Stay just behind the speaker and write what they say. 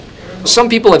Some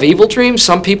people have evil dreams.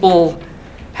 Some people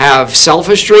have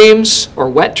selfish dreams or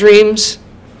wet dreams.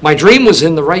 My dream was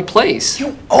in the right place.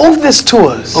 You owe this to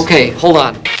us. Okay, hold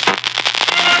on.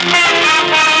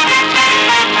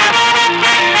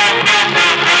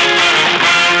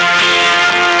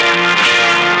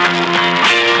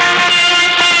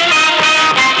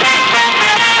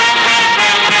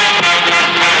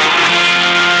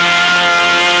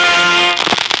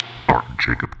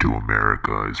 Jacob to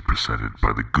America is presented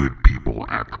by the good people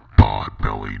at the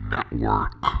Podbelly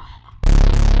Network.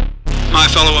 My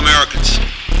fellow Americans,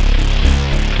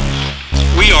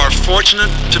 we are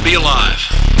fortunate to be alive.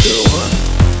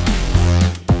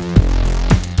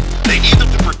 They need them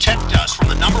to protect us from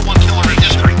the number one killer in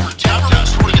history. Protect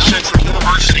us from the Central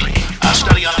University. A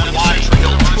study on why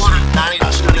killed 290.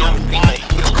 A study on why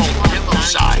it's called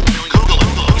genocide. Google it,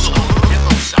 folks.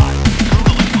 Genocide.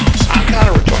 Google it, folks. I'm kind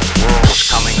of retarded. World's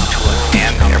coming to an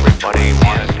end. Everybody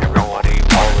wants everybody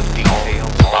all the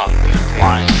details about these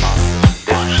lines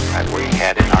on this that we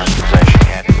had in our possession.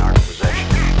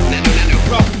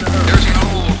 There's an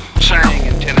old saying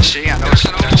in Tennessee. I know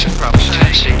that's in Providence,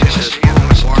 Tennessee. This is born in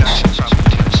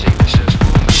Providence, Tennessee. This is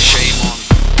shame on you.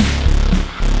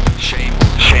 Shame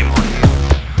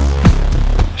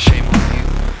on you.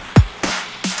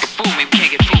 You fool me, we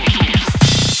can't get fooled again.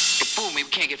 You fool me, we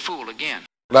can't get fooled again.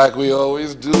 Like we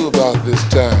always do about this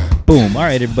time. Boom. All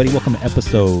right, everybody. Welcome to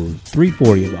episode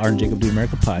 340 of the Art and Jacob Do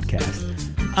America podcast.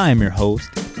 I am your host,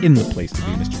 in the place to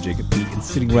be, Mr. Jacob Pete, and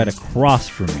sitting right across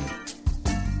from me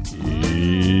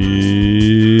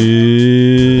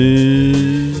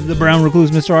is the brown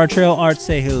recluse, Mr. Art Trail. Art,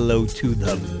 say hello to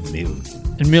the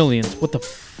millions. What the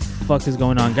fuck is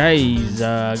going on, guys?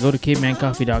 Go to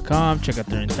cavemancoffee.com, check out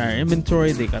their entire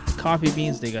inventory. They got the coffee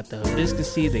beans, they got the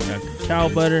hibiscus tea, they got cacao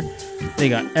butter, they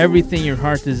got everything your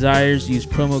heart desires. Use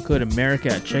promo code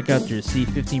America at checkout to receive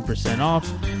 15% off.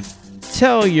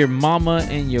 Tell your mama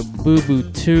and your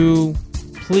boo-boo too.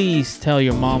 Please tell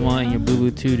your mama and your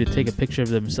boo-boo too to take a picture of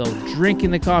themselves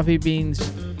drinking the coffee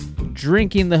beans,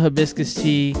 drinking the hibiscus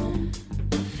tea.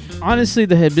 Honestly,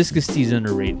 the hibiscus tea is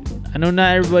underrated. I know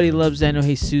not everybody loves that. I know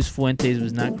Jesus Fuentes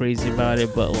was not crazy about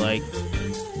it, but like...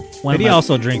 But he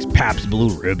also drinks Pabst Blue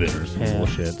Ribbon or some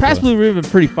bullshit. Pabst Blue Ribbon,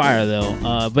 pretty fire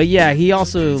though. But yeah, he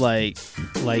also likes...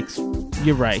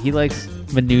 You're right. He likes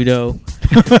Menudo.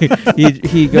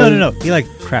 he goes... No. He likes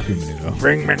crappy Menudo.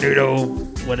 Bring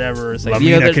Menudo, whatever. It's like,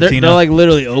 they're like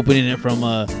literally opening it from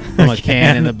a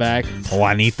can in the back.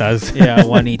 Juanita's. Yeah,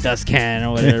 Juanita's can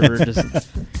or whatever. Just...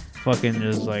 fucking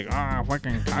just like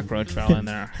fucking cockroach fell in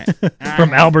there.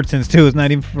 From Albertsons too. It's not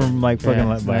even from like fucking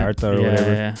Vallarta or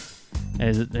whatever. Yeah.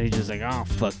 He's just like, oh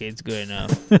fuck it, it's good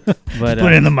enough. But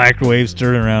put it in the microwave,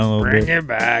 stir it around a little bit. Bring it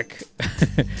back.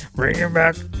 Bring it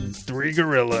back. 3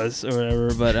 gorillas or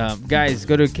whatever. But guys,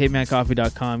 go to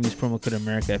cavemancoffee.com. Use promo code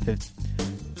America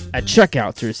at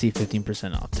checkout to receive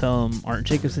 15% off. Tell them Art and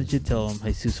Jacob sent you. Tell them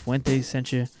Jesus Fuentes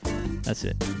sent you. That's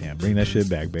it. Yeah, bring that shit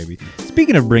back, baby.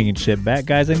 Speaking of bringing shit back,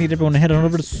 guys, I need everyone to head on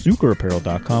over to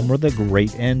sucreapparel.com, where the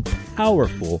great and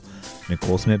powerful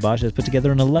Nicole Smith-Bosch has put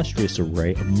together an illustrious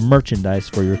array of merchandise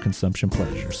for your consumption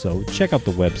pleasure. So check out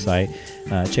the website.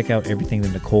 Check out everything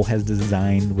that Nicole has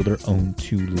designed with her own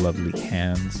 2 lovely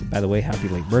hands. By the way, happy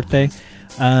late birthday.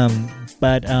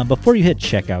 But before you hit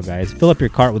checkout, guys, fill up your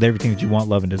cart with everything that you want,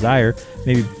 love, and desire.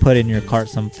 Maybe put in your cart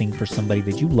something for somebody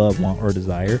that you love, want, or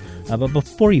desire. But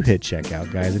before you hit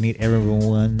checkout, guys, I need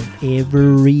everyone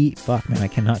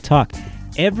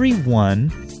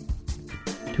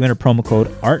to enter promo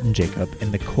code Art and Jacob, and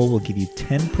Nicole will give you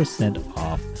 10%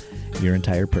 off your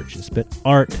entire purchase. But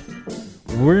Art,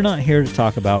 we're not here to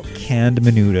talk about canned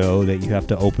Menudo that you have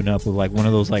to open up with like one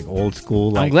of those like old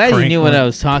school. Like, I'm glad you knew what I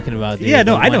was talking about. Dude. Yeah,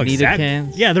 no, I know exactly.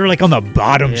 Cans. Yeah, they're like on the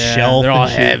bottom shelf. They're all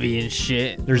and heavy and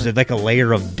shit. There's like a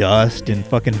layer of dust and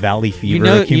fucking valley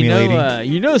fever accumulating.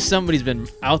 You know, somebody's been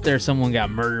out there. Someone got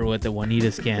murdered with the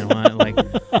Juanita's can. like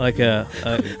a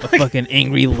fucking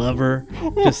angry lover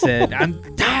just said, "I'm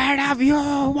tired of you,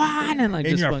 Juan," and like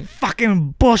and just your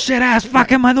fucking bullshit ass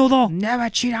fucking Menudo. Never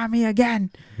cheat on me again.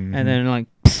 Mm-hmm. And then like.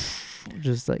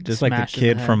 Just like the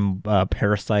kid from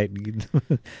Parasite,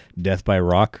 Death by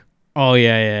Rock. Oh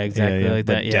yeah, exactly like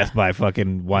that. Yeah. Death by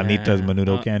fucking Juanita's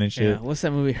Menudo can and shit. Yeah. What's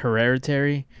that movie?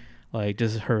 Hereditary, like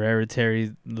just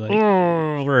Hereditary, like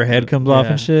where her head comes off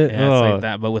and shit. Yeah, it's like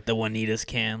that, but with the Juanita's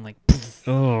can, like.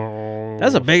 Oh,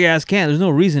 That's a big ass can. There's no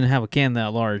reason to have a can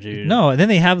that large, dude. No, and then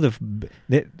they have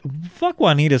fuck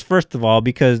Juanitas first of all,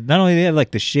 because not only they have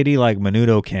like the shitty like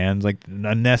Menudo cans, like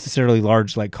unnecessarily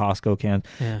large like Costco cans,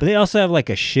 Yeah. but they also have like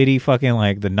a shitty fucking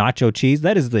like the nacho cheese.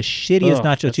 That is the shittiest Ugh,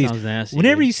 nacho that cheese. sounds nasty,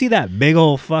 Whenever dude. you see that big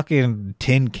old fucking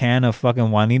tin can of fucking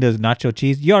Juanitas nacho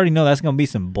cheese, you already know that's gonna be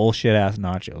some bullshit ass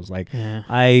nachos. Like Yeah.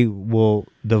 I will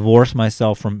divorce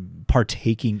myself from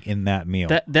partaking in that meal.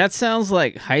 That sounds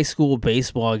like high school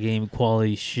baseball game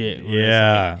quality shit. where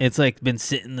Yeah. it's like been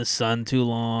sitting in the sun too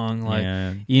long. Like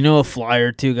Yeah. a fly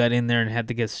or two got in there and had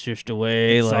to get shushed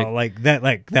away. It's all like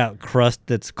that crust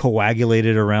that's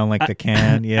coagulated around like the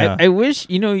can. Yeah. I wish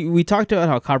we talked about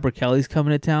how Copper Kelly's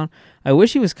coming to town. I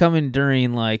wish he was coming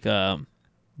during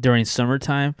during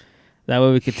summertime. That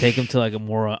way we could take him to like a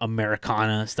more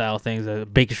Americana style things, a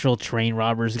Bakersfield Train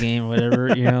Robbers game, or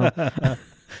whatever.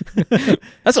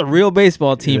 That's a real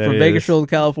baseball team That from is. Bakersfield,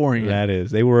 California. That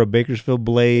is. They were a Bakersfield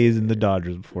Blaze and the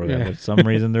Dodgers before that. Yeah. But for some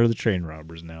reason, they're the Train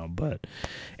Robbers now. But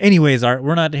anyways, Art,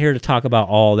 we're not here to talk about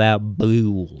all that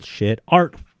bullshit.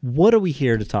 Art, what are we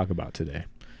here to talk about today?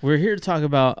 We're here to talk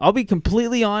about, I'll be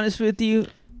completely honest with you,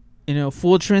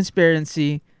 full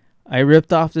transparency. I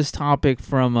ripped off this topic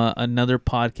from another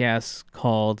podcast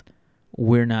called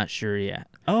We're Not Sure Yet.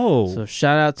 Oh. So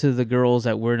shout out to the girls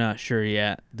at We're Not Sure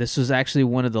Yet. This was actually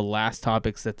one of the last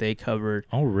topics that they covered.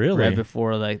 Oh, really? Right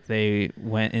before like they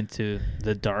went into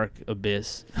the dark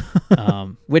abyss.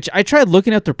 Which I tried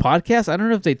looking at their podcast. I don't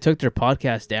know if they took their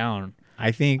podcast down.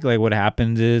 I think like what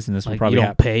happens is, and this will Like probably you don't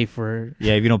happen. pay for it.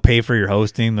 Yeah, if you don't pay for your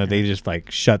hosting, that they just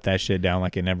like shut that shit down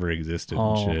like it never existed.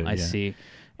 Oh, and shit. I Yeah. see.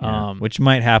 Yeah. Which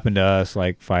might happen to us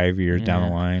like 5 years down the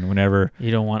Yeah. line, whenever. You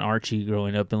don't want Archie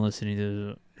growing up and listening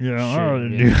to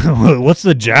Yeah, what's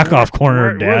the jack off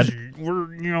corner, Dad?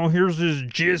 here's this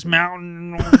jizz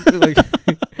mountain.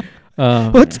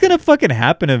 What's gonna fucking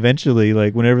happen eventually?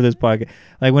 Like whenever this podcast,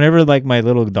 like whenever like my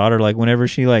little daughter, like whenever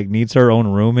she like needs her own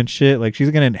room and shit, like she's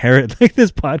gonna inherit like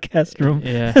this podcast room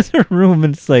Yeah. as her room,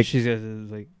 and it's like She's got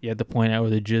like you had to point out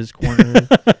where the jizz corner is.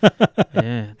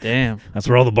 Yeah, damn. that's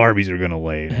where all the Barbies are gonna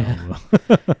lay.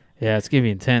 Yeah, it's gonna be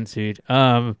intense, dude.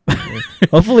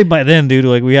 Hopefully by then, dude,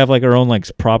 like we have like our own like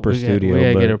proper studio. We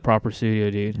gotta but- get a proper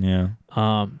studio, dude. yeah.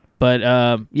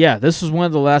 Yeah, this was one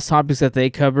of the last topics that they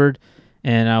covered,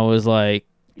 and I was like,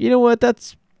 you know what,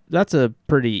 that's a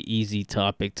pretty easy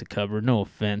topic to cover. No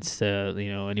offense to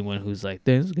anyone who's like,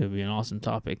 this is gonna be an awesome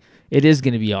topic. It is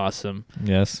gonna be awesome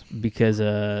Yes. because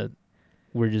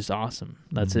we're just awesome.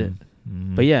 That's it.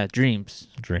 Mhm. But yeah, dreams.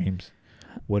 Dreams.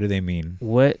 What do they mean?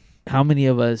 How many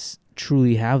of us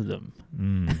truly have them?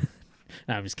 Mm.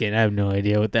 I'm just kidding. I have no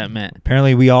idea what that meant.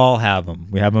 Apparently, we all have them.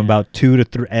 We have them about 2 to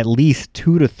 3, at least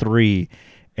 2 to 3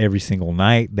 every single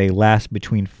night. They last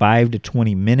between 5 to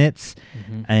 20 minutes,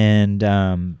 and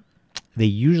they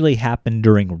usually happen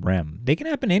during REM. They can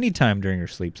happen anytime during your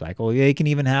sleep cycle. They can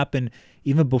even happen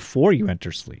even before you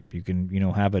enter sleep. You can,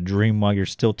 have a dream while you're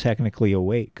still technically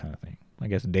awake, kind of thing. I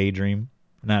guess daydream.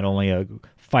 Not only a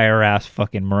fire-ass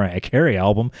fucking Mariah Carey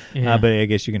album, Yeah. but I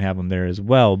guess you can have them there as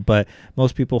well. But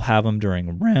most people have them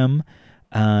during REM.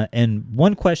 And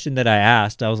one question that I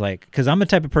asked, I was like, because I'm the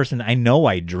type of person, I know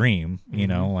I dream,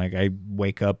 like I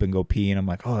wake up and go pee and I'm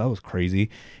like, oh, that was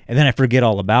crazy. And then I forget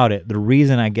all about it. The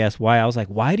reason I guess why, I was like,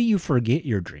 why do you forget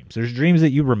your dreams? There's dreams that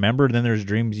you remember, then there's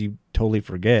dreams you totally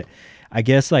forget. I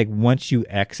guess like once you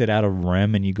exit out of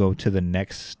REM and you go to the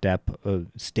next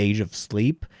stage of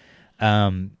sleep,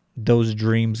 those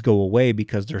dreams go away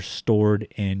because they're stored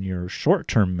in your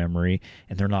short-term memory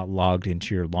and they're not logged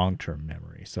into your long-term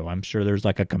memory. So I'm sure there's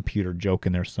like a computer joke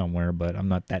in there somewhere, but I'm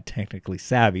not that technically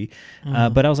savvy.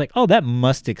 But I was like, oh, that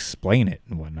must explain it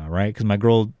and whatnot, right? Because my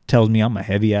girl tells me I'm a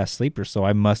heavy-ass sleeper, so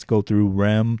I must go through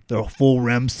REM, the full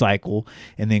REM cycle,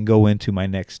 and then go into my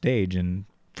next stage and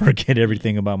forget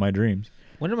everything about my dreams.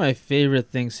 One of my favorite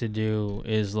things to do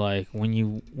is like when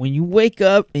you wake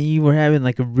up and you were having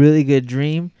like a really good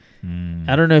dream.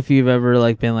 I don't know if you've ever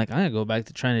like been like, I'm gonna go back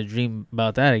to trying to dream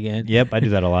about that again. Yep, I do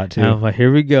that a lot too. But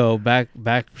here we go, back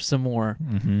for some more.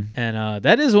 And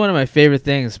that is one of my favorite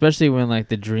things, especially when like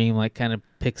the dream like kind of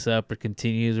picks up or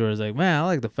continues, where it's like, man, I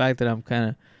like the fact that I'm kind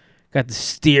of got to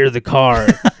steer the car.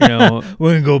 We're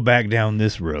gonna go back down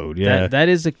this road. Yeah, that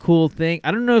is a cool thing. I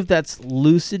don't know if that's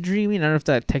lucid dreaming. I don't know if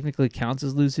that technically counts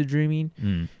as lucid dreaming.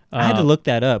 I had to look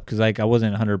that up because like I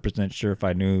wasn't 100% sure if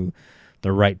I knew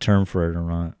the right term for it or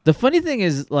not. The funny thing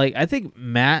is, like, I think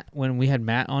Matt, when we had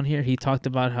Matt on here, he talked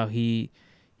about how he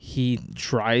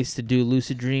tries to do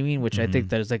lucid dreaming, which I think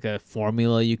there's like a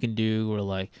formula you can do, or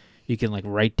like you can like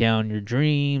write down your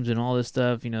dreams and all this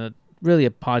stuff. Really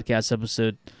a podcast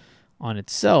episode on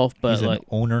itself, but He's like an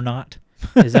owner not.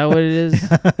 Is that what it is?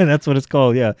 That's what it's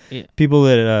called. Yeah. Yeah. People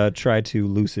that try to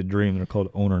lucid dream, they're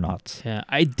called ownernauts. Yeah,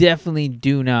 I definitely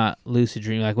do not lucid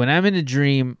dream. Like when I'm in a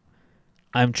dream,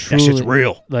 I'm truly That shit's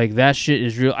real. Like that shit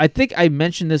is real. I think I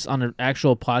mentioned this on an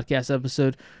actual podcast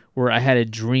episode where I had a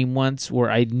dream once where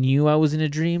I knew I was in a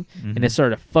dream and it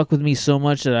started to fuck with me so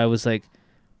much that I was like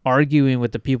arguing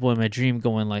with the people in my dream,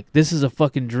 going like, "This is a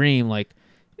fucking dream." Like,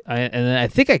 and I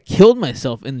think I killed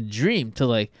myself in the dream to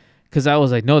like. Because I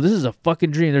was like, no, this is a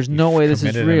fucking dream. There's no way this is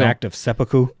Committed real. an act of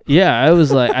seppuku. Yeah, I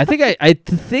was like, I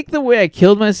think the way I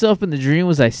killed myself in the dream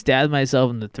was I stabbed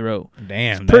myself in the throat.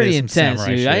 Damn, It's pretty that is some intense, samurai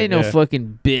dude. shit, I ain't no yeah.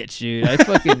 fucking bitch, dude. I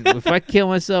fucking if I kill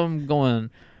myself, I'm going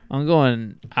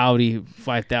Audi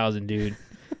 5000, dude.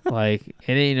 Like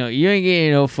it ain't you ain't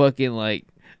getting no fucking like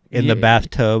In the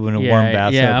bathtub, in a warm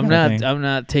bathtub. Yeah, I'm kinda not. thing. I'm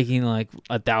not taking like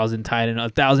 1,000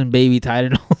 baby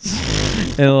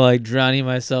Tylenols and like drowning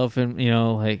myself in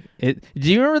like it.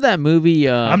 Do you remember that movie?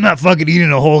 I'm not fucking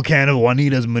eating a whole can of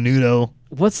Juanita's Menudo.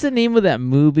 What's the name of that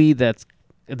movie that's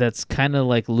kind of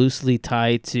like loosely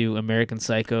tied to American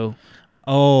Psycho?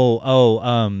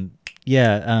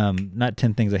 Yeah, not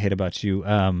 10 Things I Hate About You.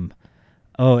 It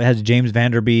has James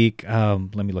Vanderbeek.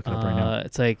 Let me look it up right now.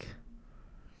 It's like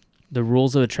The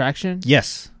Rules of Attraction.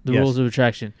 Yes. The Rules of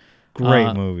Attraction.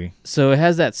 Great movie. So it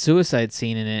has that suicide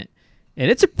scene in it, and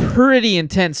it's a pretty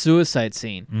intense suicide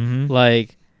scene. Mm-hmm.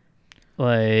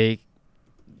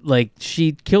 Like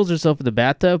she kills herself in the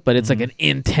bathtub, but it's like an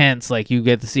intense. Like you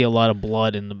get to see a lot of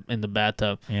blood in the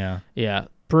bathtub. Yeah. Yeah,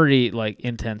 pretty like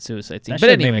intense suicide scene. That But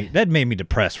shit anyway, that made me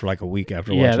depressed for like a week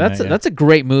after yeah, watching that's that. that's a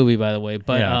great movie, by the way.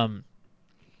 But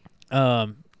Yeah.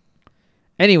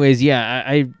 anyways,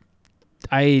 yeah,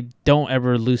 I don't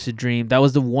ever lucid dream. That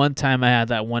was the one time I had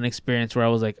that one experience where I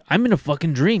was like, I'm in a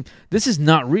fucking dream. This is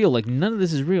not real. Like none of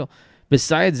this is real.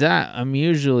 Besides that, I'm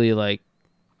usually like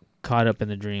caught up in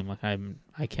the dream. Like I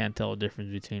can't tell the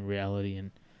difference between reality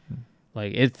and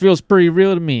like it feels pretty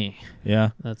real to me.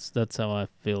 Yeah. That's how I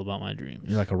feel about my dreams.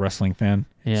 You're like a wrestling fan.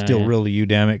 Yeah, It's still yeah. real to you,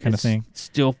 damn it, kind of It's thing.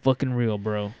 Still fucking real,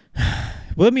 bro.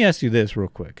 Well, let me ask you this real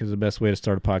quick, because the best way to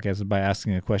start a podcast is by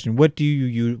asking a question. What do you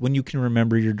use when you can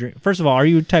remember your dream? First of all, are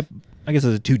you type? I guess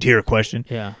it's a two-tier question.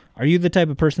 Yeah. Are you the type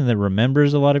of person that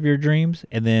remembers a lot of your dreams?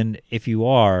 And then, if you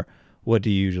are, what do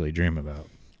you usually dream about?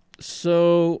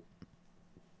 So,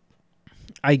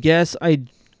 I guess I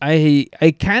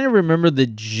kind of remember the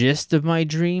gist of my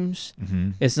dreams.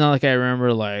 Mm-hmm. It's not like I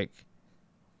remember like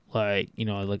I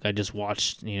just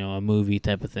watched a movie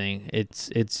type of thing. It's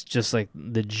just like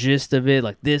the gist of it.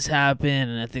 Like this happened,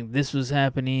 and I think this was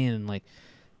happening, and like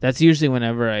that's usually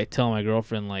whenever I tell my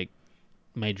girlfriend like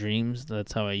my dreams.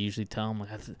 That's how I usually tell them like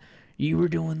you were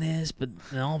doing this, but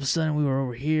then all of a sudden we were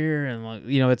over here, and like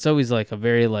it's always like a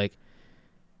very like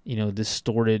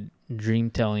distorted dream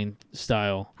telling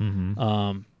style.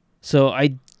 Mm-hmm. So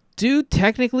I do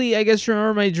technically, I guess,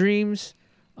 remember my dreams.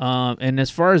 And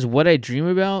as far as what I dream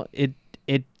about, it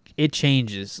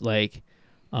changes. Like,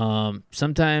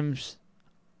 sometimes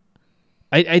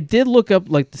I did look up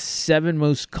like the 7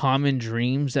 most common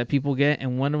dreams that people get,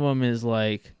 and one of them is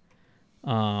like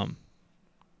falling,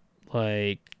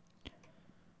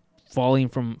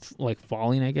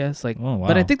 I guess. Like, Oh, wow.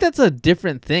 but I think that's a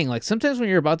different thing. Like sometimes when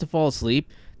you're about to fall asleep,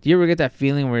 do you ever get that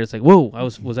feeling where it's like, whoa,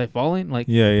 was I falling? Like,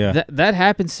 Yeah. that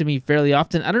happens to me fairly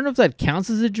often. I don't know if that counts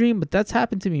as a dream, but that's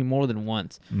happened to me more than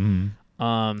once.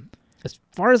 Mm-hmm. As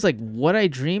far as like what I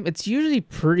dream, it's usually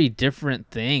pretty different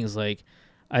things. Like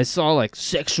I saw like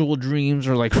sexual dreams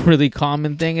are like really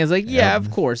common thing. It's like, yeah, of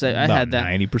course I had that.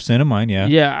 90% of mine, yeah.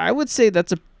 Yeah, I would say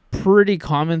that's a pretty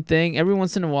common thing. Every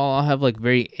once in a while, I'll have like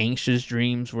very anxious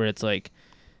dreams where it's like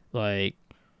I'm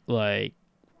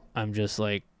just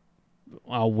like,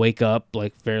 I'll wake up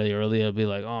like fairly early. I'll be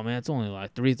like, oh man, it's only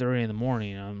like 3:30 in the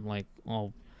morning. I'm like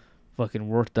all fucking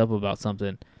worked up about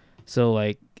something. So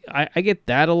like I get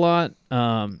that a lot.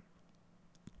 Yeah,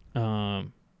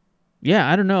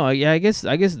 I don't know. I guess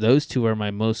those two are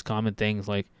my most common things.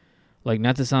 Like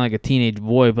not to sound like a teenage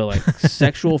boy, but like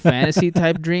sexual fantasy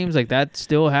type dreams, like that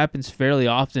still happens fairly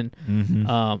often.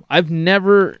 Mm-hmm. I've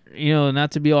never,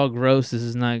 not to be all gross, this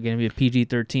is not going to be a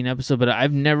PG-13 episode, but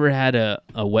I've never had a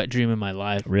wet dream in my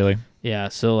life. Really? Yeah,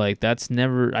 so like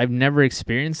I've never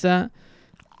experienced that.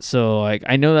 So like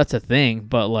I know that's a thing,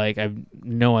 but like I've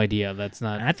no idea. That's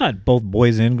not. I thought both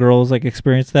boys and girls like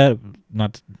experienced that.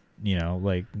 Not to,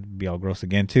 like be all gross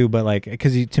again too, but like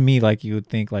because to me like you would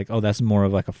think like, oh, that's more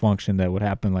of like a function that would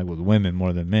happen like with women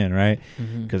more than men, right?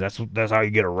 Because that's how you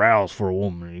get aroused for a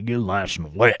woman. You get nice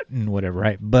and wet and whatever,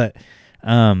 right? But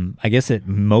I guess it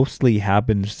mostly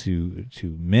happens to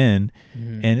men,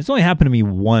 and it's only happened to me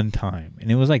one time,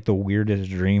 and it was like the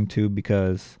weirdest dream too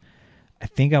because I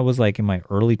think I was like in my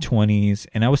early 20s,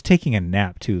 and I was taking a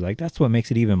nap too. Like that's what makes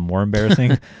it even more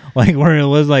embarrassing. Like where it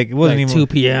was like it wasn't Like even 2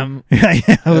 p.m. Yeah,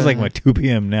 it was like my 2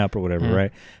 p.m. nap or whatever, Yeah.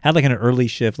 right? Had like an early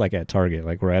shift like at Target,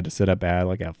 like where I had to sit up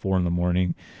at 4 in the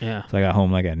morning. Yeah. So I got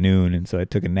home like at noon, and so I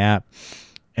took a nap.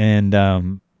 And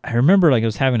I remember like I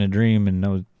was having a dream, and I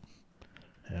was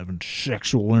having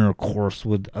sexual intercourse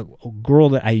with a girl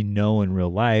that I know in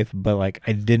real life, but like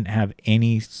I didn't have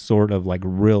any sort of like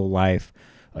real life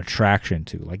attraction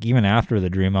to. Like even after the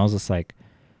dream, I was just like,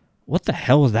 what the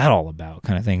hell was that all about,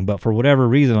 kind of thing. But for whatever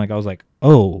reason, like I was like,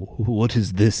 oh, what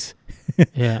is this?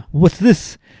 Yeah. What's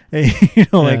this? You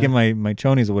know, like Yeah. in my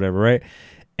chonies or whatever, right?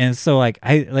 And so like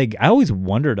I always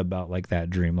wondered about like that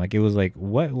dream. Like it was like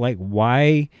what, like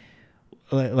why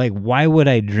would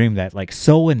I dream that like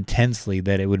so intensely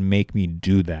that it would make me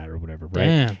do that or whatever, right?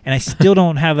 Damn. And I still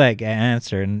don't have that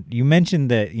answer. And you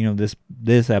mentioned that, you know,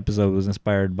 this episode was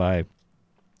inspired by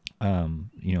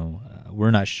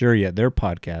We're Not Sure Yet, their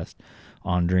podcast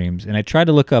on dreams. And I tried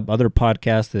to look up other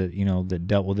podcasts that, you know, that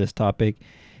dealt with this topic.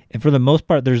 And for the most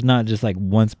part, there's not just like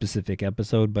one specific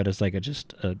episode, but it's like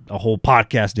a whole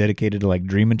podcast dedicated to like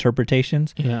dream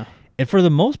interpretations. Yeah. And for the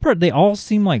most part, they all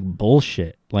seem like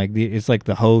bullshit. Like it's like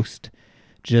the host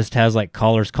just has like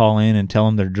callers call in and tell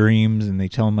them their dreams, and they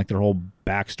tell them like their whole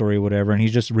backstory or whatever, and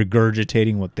he's just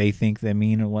regurgitating what they think they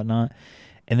mean and whatnot.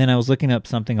 And then I was looking up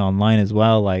something online as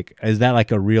well, like, is that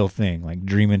like a real thing, like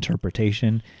dream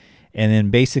interpretation? And then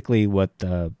basically what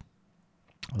the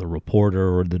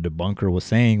reporter or the debunker was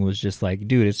saying was just like,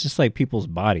 dude, it's just like people's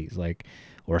bodies, like,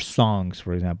 or songs,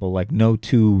 for example. Like no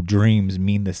two dreams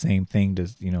mean the same thing to,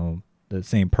 you know, the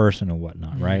same person or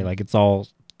whatnot, right? Like it's all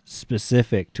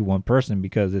specific to one person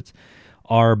because it's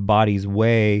our body's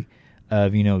way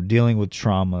of, you know, dealing with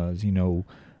traumas, you know,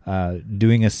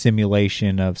 doing a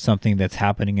simulation of something that's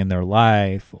happening in their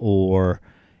life, or,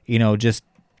 you know, just,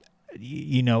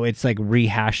 you know, it's like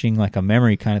rehashing like a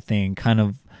memory kind of thing, kind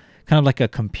of like a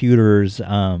computer's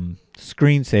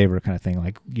screensaver kind of thing.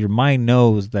 Like your mind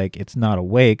knows like it's not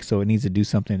awake, so it needs to do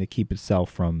something to keep itself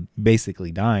from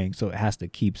basically dying, so it has to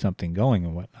keep something going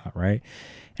and whatnot, right?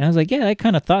 And I was like, yeah, I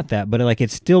kind of thought that, but like it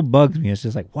still bugs me. It's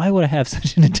just like, why would I have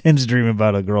such an intense dream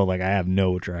about a girl like I have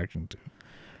no attraction to?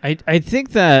 I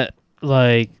think that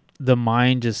like the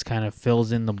mind just kind of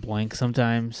fills in the blank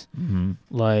sometimes. Mm-hmm.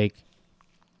 Like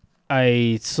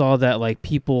I saw that like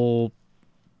people,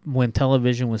 when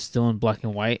television was still in black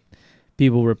and white,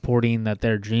 people reporting that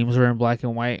their dreams were in black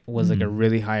and white was like a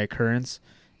really high occurrence.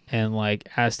 And like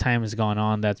as time has gone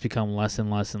on, that's become less and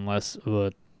less and less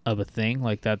of a thing.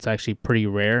 Like that's actually pretty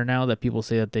rare now that people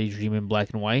say that they dream in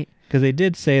black and white. Because they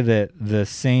did say that the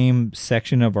same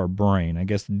section of our brain, I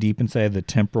guess deep inside the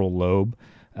temporal lobe,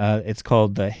 it's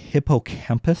called the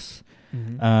hippocampus,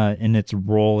 and its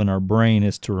role in our brain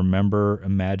is to remember,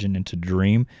 imagine, and to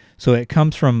dream. So it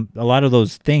comes from, a lot of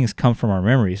those things come from our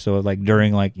memory. So like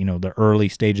during like, you know, the early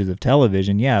stages of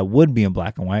television, yeah, it would be in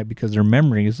black and white because their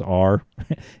memories are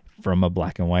from a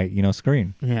black and white, you know,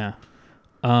 screen. Yeah.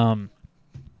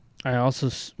 I also,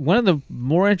 one of the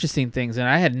more interesting things, and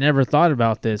I had never thought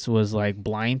about this, was like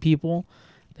blind people.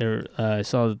 I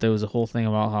saw that there was a whole thing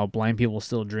about how blind people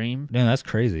still dream. Yeah, that's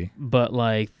crazy. But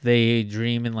like they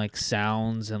dream in like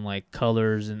sounds and like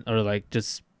colors and or like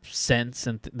just scents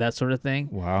and that sort of thing.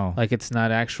 Wow. Like it's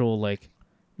not actual like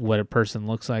what a person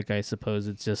looks like. I suppose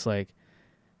it's just like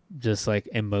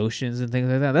emotions and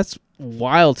things like that. That's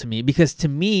wild to me because to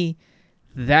me,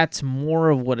 that's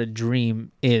more of what a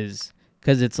dream is.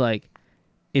 Because it's like,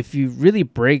 if you really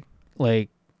break,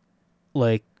 like,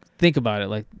 think about it,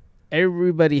 like,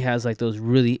 everybody has, like, those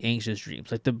really anxious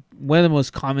dreams. Like, one of the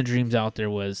most common dreams out there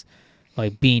was,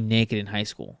 like, being naked in high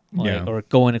school. Like, or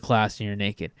going to class and you're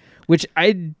naked. Which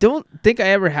I don't think I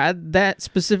ever had that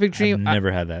specific dream. I've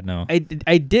never had that, no. I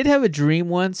did have a dream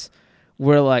once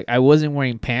where, like, I wasn't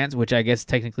wearing pants, which I guess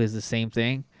technically is the same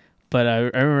thing. But I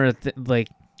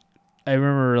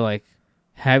remember,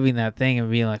 having that thing and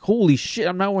being like, holy shit,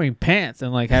 I'm not wearing pants,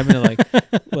 and like having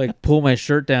to like pull my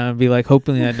shirt down and be like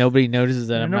hoping that nobody notices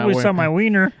that I'm not wearing. Nobody saw my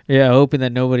wiener. Yeah, hoping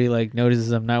that nobody like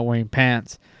notices I'm not wearing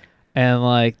pants. And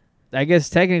like I guess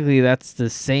technically that's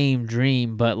the same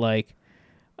dream, but like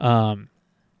I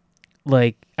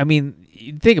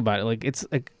mean, think about it. Like it's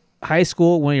like high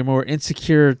school, one of your more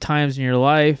insecure times in your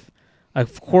life.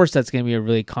 Of course that's going to be a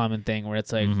really common thing where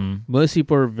it's like most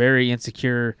people are very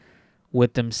insecure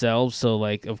with themselves, so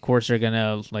like of course they're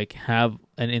gonna like have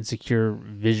an insecure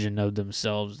vision of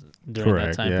themselves during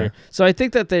that time period. So I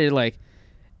think that they're like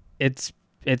it's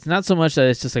not so much that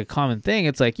it's just a common thing.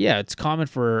 It's like, yeah, it's common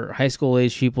for high school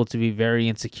age people to be very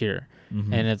insecure,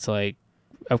 and it's like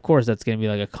of course that's gonna be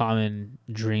like a common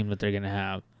dream that they're gonna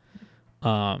have.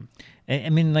 I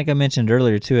mean, like I mentioned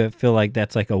earlier too, I feel like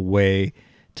that's like a way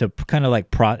to kind of like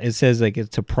it says like it's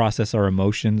to process our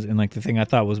emotions, and like the thing I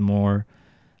thought was more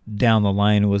down the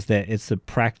line was that it's the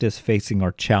practice facing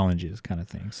our challenges kind of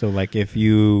thing. So like if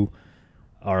you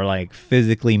are like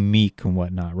physically meek and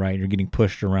whatnot, right? You're getting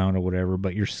pushed around or whatever,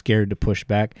 but you're scared to push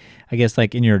back. I guess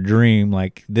like in your dream,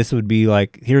 like this would be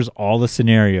like, here's all the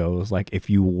scenarios, like if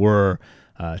you were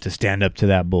to stand up to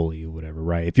that bully or whatever,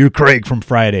 right? If you're Craig from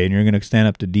Friday and you're going to stand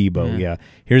up to Debo, yeah,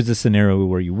 here's the scenario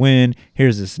where you win.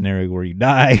 Here's the scenario where you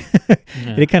die.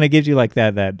 It kind of gives you like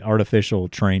that artificial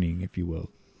training, if you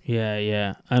will.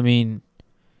 Yeah. I mean,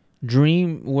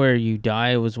 dream where you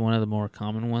die was one of the more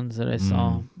common ones that I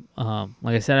saw.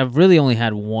 Like I said, I've really only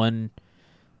had one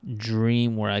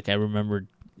dream where like I remember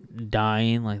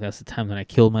dying. Like that's the time that I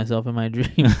killed myself in my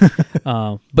dream.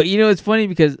 But you know, it's funny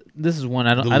because this is one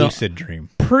I don't. Lucid dream.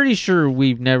 Pretty sure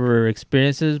we've never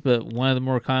experienced this, but one of the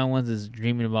more common ones is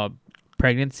dreaming about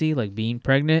pregnancy, like being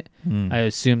pregnant. I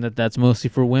assume that that's mostly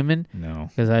for women. No,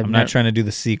 because I'm not trying to do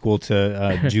the sequel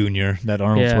to Junior, that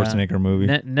Arnold Schwarzenegger movie.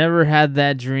 Never had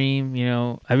that dream. You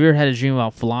know, have you ever had a dream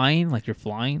about flying? Like you're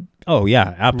flying? Oh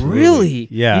yeah, absolutely. Really?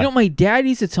 Yeah. You know, my dad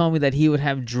used to tell me that he would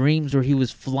have dreams where he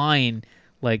was flying,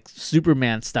 like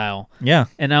Superman style. Yeah.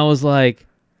 And I was like,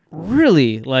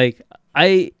 really? Like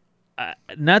I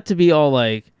not to be all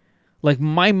like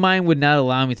my mind would not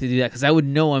allow me to do that because I would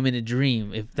know I'm in a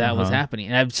dream if that was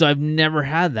happening. And I've never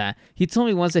had that. He told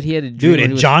me once that he had a dream. Dude,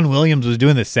 and John Williams was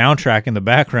doing the soundtrack in the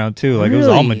background too. Like really? It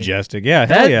was all majestic. Yeah,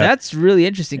 hell yeah. That's really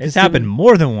interesting. It's happened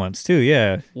more than once too.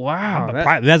 Yeah. Wow.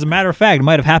 As a matter of fact, it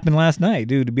might have happened last night,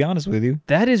 dude. To be honest with you,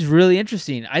 that is really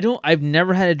interesting. I've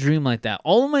never had a dream like that.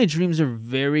 All of my dreams are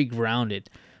very grounded.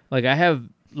 Like I have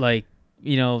like,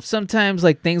 you know, sometimes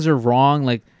like things are wrong.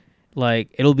 Like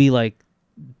it'll be like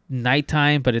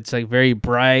nighttime, but it's like very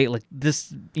bright. Like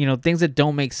this, you know, things that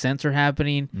don't make sense are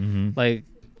happening.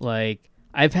 Like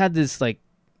I've had this, like,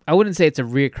 I wouldn't say it's a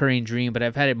reoccurring dream, but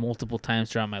I've had it multiple times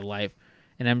throughout my life,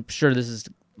 and I'm sure this is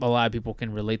a lot of people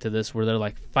can relate to this, where they're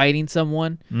like fighting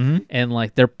someone, and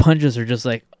like their punches are just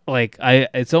like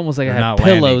it's almost like I have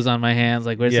pillows on my hands,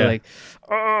 like where it's like,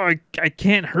 oh, I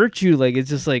can't hurt you. Like it's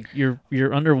just like you're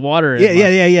underwater.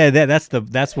 Yeah. That's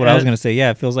what I was gonna say. Yeah,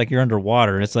 it feels like you're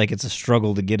underwater, and it's like it's a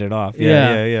struggle to get it off.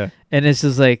 Yeah. And it's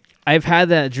just like I've had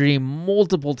that dream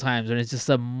multiple times, and it's just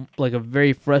a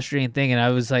very frustrating thing. And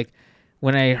I was like,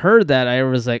 when I heard that, I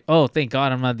was like, oh, thank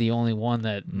God I'm not the only one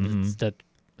that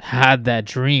had that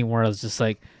dream where I was just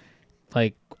like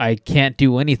I can't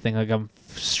do anything. Like I'm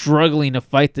struggling to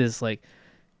fight this like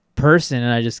person,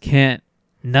 and I just can't.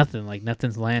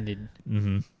 Nothing's landed.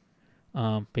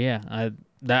 But yeah,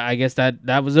 I guess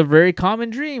that was a very common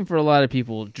dream for a lot of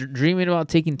people. Dreaming about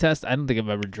taking tests. I don't think I've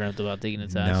ever dreamt about taking a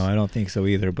test. No, I don't think so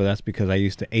either. But that's because I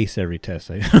used to ace every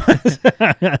test.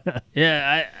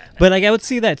 Yeah, but like I would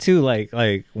see that too. Like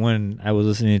when I was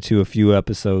listening to a few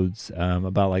episodes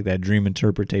about like that dream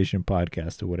interpretation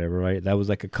podcast or whatever. Right, that was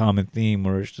like a common theme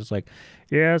where it's just like,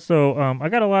 yeah, so I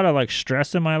got a lot of like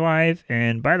stress in my life,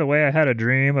 and by the way, I had a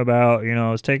dream about, you know,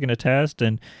 I was taking a test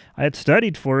and I had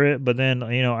studied for it, but then,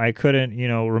 you know, I couldn't, you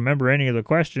know, remember any of the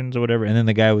questions or whatever. And then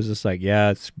the guy was just like,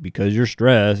 yeah, it's because you're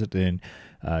stressed and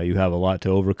you have a lot to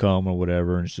overcome or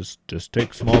whatever, and it's just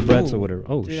take small breaths or whatever.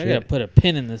 Oh, dude, shit. I gotta put a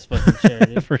pin in this fucking chair,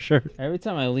 dude. For sure. Every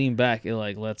time I lean back, it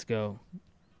like lets go.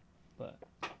 But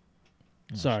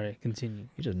sorry, continue.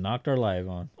 You just knocked our live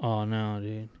on. Oh no,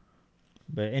 dude.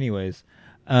 But anyways,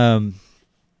 but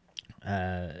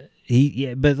I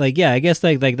guess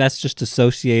like that's just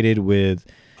associated with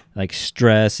like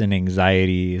stress and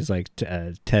anxiety is like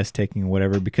test taking or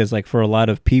whatever, because like for a lot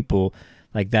of people,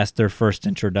 like that's their first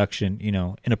introduction, you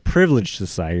know, in a privileged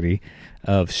society,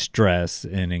 of stress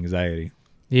and anxiety.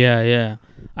 Yeah.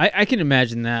 I can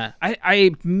imagine that.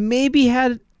 I maybe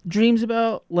had dreams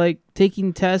about like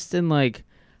taking tests in like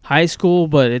high school,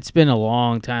 but it's been a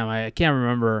long time. I can't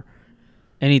remember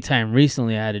any time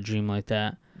recently I had a dream like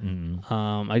that.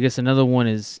 I guess another one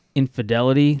is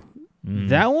infidelity.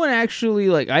 That one actually,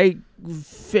 like, I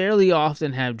fairly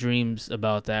often have dreams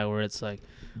about that where it's like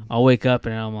I'll wake up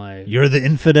and I'm like, you're the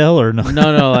infidel or no?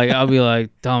 No, like I'll be like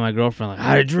telling my girlfriend like, I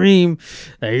had a dream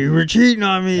that you were cheating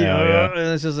on me. Yeah. And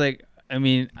it's just like, I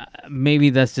mean, maybe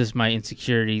that's just my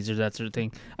insecurities or that sort of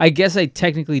thing. I guess I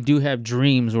technically do have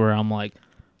dreams where I'm like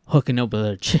hooking up with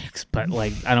other chicks, but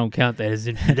like I don't count that as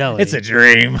infidelity. It's a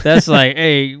dream. That's like,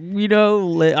 hey, you know,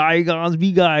 let icons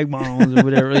be guygons or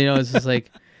whatever. You know, it's just like,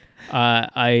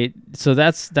 so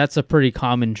that's a pretty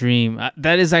common dream.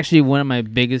 That is actually one of my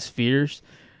biggest fears,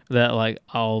 that like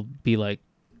I'll be like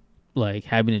like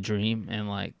having a dream, and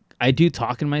like I do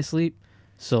talk in my sleep,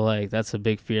 so like that's a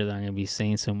big fear that I'm gonna be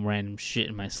saying some random shit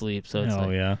in my sleep. So it's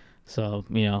like, so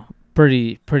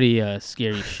pretty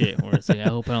scary shit. Where it's like I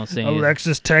hope I don't say anything.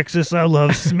 Alexis, Texas, I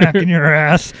love smacking your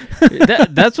ass.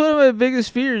 That's one of my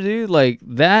biggest fears, dude. Like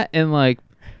that, and like,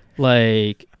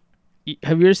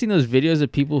 have you ever seen those videos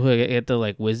of people who get the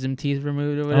like wisdom teeth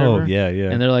removed or whatever? Oh yeah.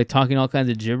 And they're like talking all kinds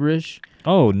of gibberish.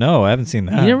 Oh no, I haven't seen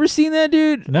that. You never seen that,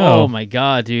 dude? No. Oh my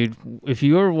god, dude! If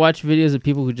you ever watch videos of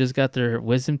people who just got their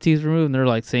wisdom teeth removed, and they're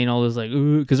like saying all this like,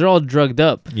 ooh, because they're all drugged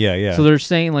up. Yeah. So they're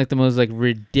saying like the most like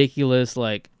ridiculous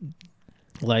like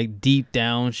deep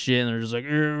down shit, and they're just like,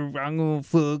 I'm gonna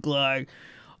fuck like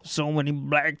so many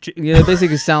black chicks. They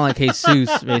basically sound like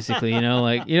Jesus, basically.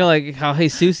 Like how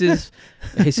Jesus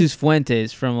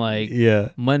Fuentes from like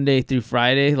Monday through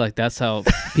Friday. Like that's how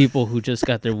people who just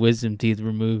got their wisdom teeth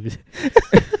removed.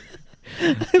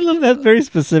 I love that very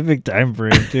specific time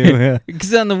frame too.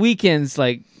 Because on the weekends,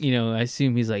 like I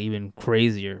assume he's like even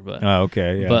crazier. But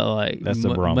okay, yeah. But like that's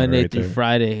the barometer Monday right through there.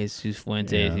 Friday, Jesus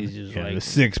Fuentes, he's just like the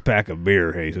 6-pack of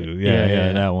beer, Jesus.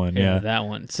 Yeah, that one. Yeah, that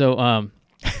one. So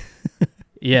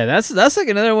yeah, that's like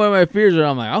another one of my fears where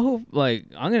I'm like, I hope like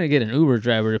I'm gonna get an Uber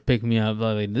driver to pick me up.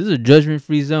 Like this is a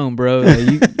judgment-free zone, bro.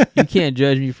 Like, you can't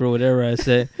judge me for whatever I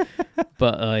say.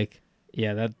 But like,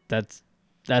 yeah, that's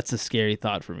a scary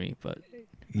thought for me. But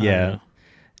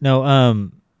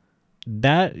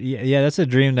that's a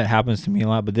dream that happens to me a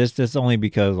lot. But this only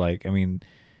because like I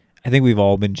think we've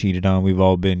all been cheated on. We've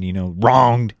all been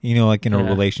wronged. Like in a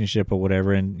relationship or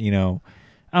whatever, and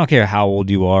I don't care how old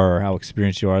you are or how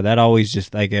experienced you are. That always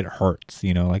just like it hurts,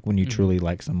 like when you truly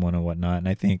like someone or whatnot. And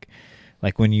I think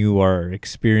like when you are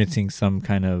experiencing some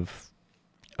kind of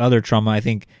other trauma, I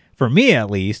think for me at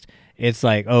least, it's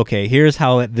like, okay, here's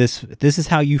how this is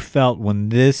how you felt when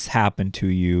this happened to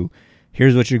you.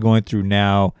 Here's what you're going through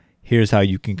now. Here's how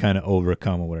you can kind of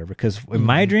overcome or whatever. Because in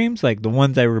my dreams, like the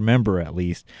ones I remember at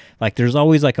least, like there's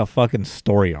always like a fucking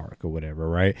story arc or whatever,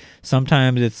 right?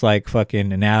 Sometimes it's like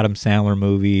fucking an Adam Sandler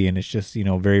movie and it's just,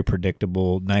 very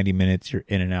predictable. 90 minutes, you're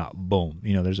in and out. Boom.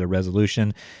 There's a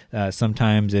resolution.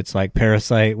 Sometimes it's like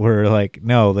Parasite where like,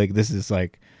 no, like this is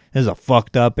a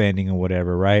fucked up ending or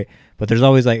whatever, right? But there's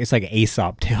always like, it's like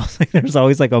Aesop tales. Like there's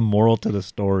always like a moral to the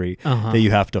story that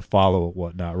you have to follow or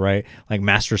whatnot, right? Like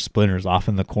Master Splinter's off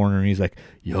in the corner and he's like,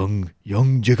 young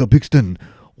Jacob Bixton,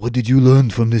 what did you learn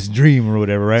from this dream or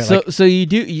whatever, right? So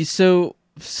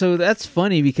that's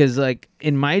funny because like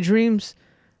in my dreams,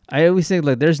 I always think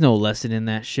like there's no lesson in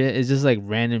that shit. It's just like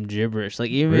random gibberish. Like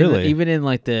even in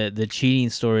like the cheating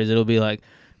stories, it'll be like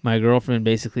my girlfriend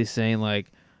basically saying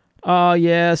like, oh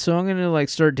yeah, so I'm gonna like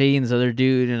start dating this other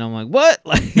dude, and I'm like, what?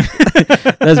 Like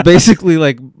that's basically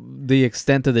like the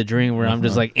extent of the dream where I'm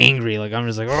just like angry, like I'm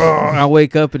just like, oh, I'll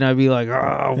wake up and I'll be like,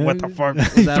 oh, what the fuck?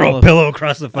 Throw a pillow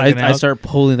across the fucking house. I start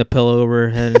pulling the pillow over her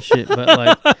head and shit, but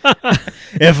like,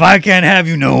 if I can't have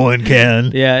you, no one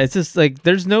can. Yeah, it's just like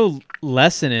there's no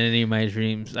lesson in any of my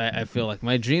dreams. I feel like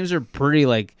my dreams are pretty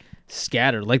like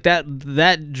scattered, like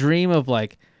that dream of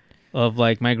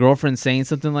my girlfriend saying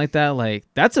something like that, like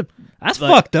that's like,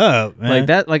 fucked up, man. Like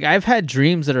that, like I've had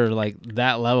dreams that are like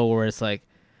that level where it's like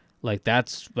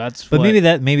that's. But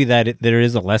maybe there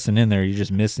is a lesson in there. You're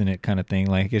just missing it, kind of thing.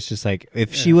 Like it's just like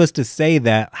if she was to say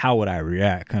that, how would I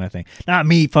react, kind of thing. Not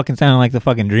me fucking sounding like the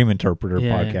fucking dream interpreter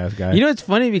podcast guy. It's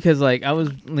funny because like I was,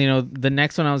 the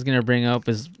next one I was gonna bring up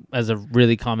is as a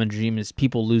really common dream is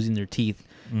people losing their teeth.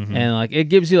 Mm-hmm. And like it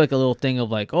gives you like a little thing of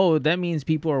like, oh, that means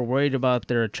people are worried about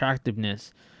their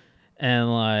attractiveness. And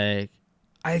like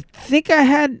I think I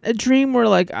had a dream where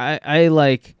like I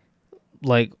like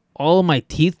all of my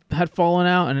teeth had fallen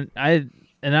out, and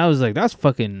I was like, that's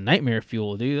fucking nightmare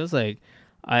fuel, dude. That's like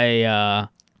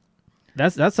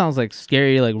that sounds like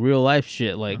scary, like real life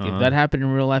shit. Like if that happened in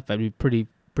real life, I'd be pretty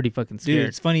fucking scared. Dude,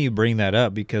 it's funny you bring that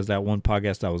up because that one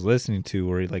podcast I was listening to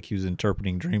where he was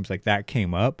interpreting dreams, like that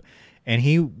came up. And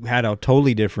he had a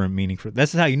totally different meaning for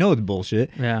that's how you know it's bullshit.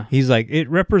 Yeah. He's like, it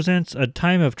represents a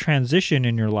time of transition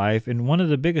in your life. And one of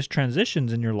the biggest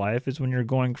transitions in your life is when you're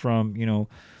going from,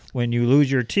 when you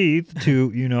lose your teeth to,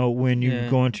 when you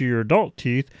go into your adult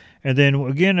teeth. And then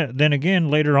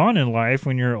again, later on in life,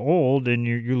 when you're old and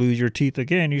you lose your teeth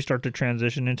again, you start to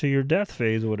transition into your death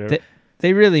phase or whatever.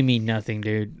 They really mean nothing,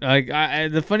 dude. Like,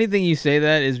 the funny thing you say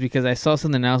that is because I saw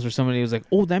something else where somebody was like,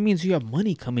 "Oh, that means you have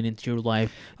money coming into your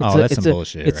life." That's some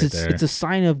bullshit there. It's a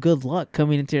sign of good luck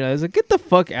coming into your life. I was like, "Get the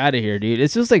fuck out of here, dude!"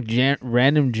 It's just like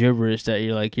random gibberish that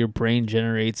your brain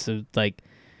generates to like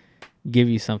give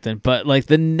you something. But like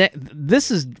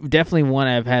this is definitely one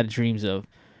I've had dreams of.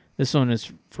 This one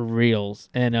is for reals,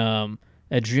 and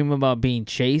that dream about being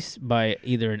chased by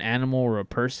either an animal or a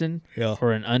person, Yeah.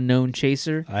 or an unknown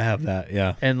chaser. I have that.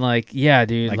 Yeah. And like, yeah,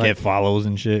 dude, Like it follows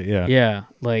and shit. Yeah. yeah,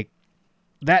 like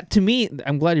that to me.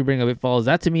 I'm glad you bring up It Follows.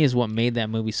 That to me is what made that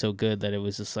movie so good. That it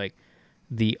was just like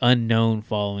the unknown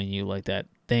following you, like that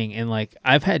thing. And like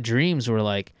I've had dreams where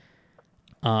like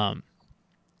the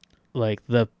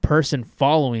person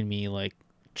following me like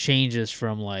changes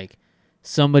from like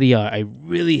somebody I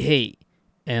really hate,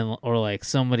 and or like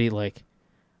somebody like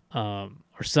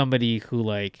or somebody who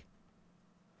like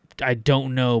I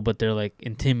don't know, but they're like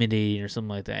intimidating or something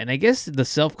like that. And I guess the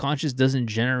self-conscious doesn't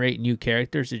generate new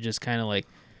characters. It just kind of like,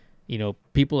 you know,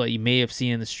 people that you may have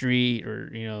seen in the street,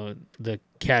 or, you know, the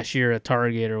cashier at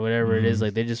Target or whatever it is.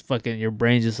 Like they just fucking, your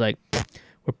brain's just like,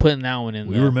 we're putting that one in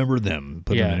We there. remember them.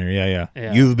 Put them in here.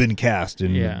 Yeah. You've been cast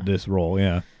in Yeah. this role.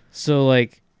 Yeah. So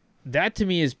like that to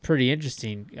me is pretty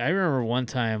interesting. I remember one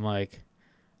time like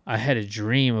I had a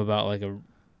dream about like a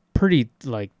pretty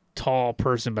like tall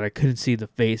person, but I couldn't see the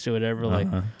face or whatever, like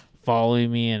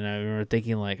following me. And I remember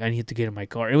thinking like, I need to get in my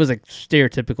car. It was like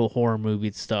stereotypical horror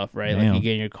movie stuff, right? Damn. Like you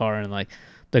get in your car and like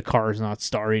the car's not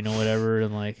starting or whatever,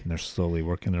 and like And they're slowly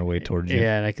working their way towards you.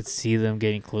 yeah, and I could see them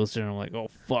getting closer, and I'm like, oh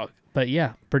fuck. But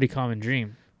yeah, pretty common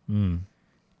dream.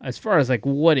 As far as like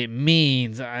what it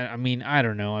means, I mean, I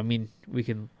don't know. I mean, we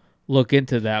can look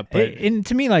into that, but And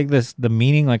to me, like this, the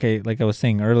meaning, like I was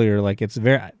saying earlier, like it's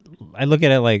very. I look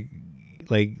at it like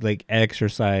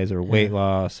exercise or weight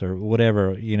loss or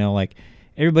whatever. You know, like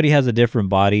everybody has a different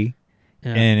body,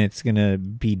 and it's gonna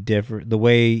be different. The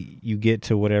way you get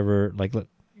to whatever, like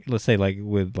let's say like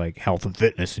with like health and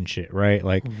fitness and shit, right?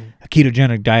 Like a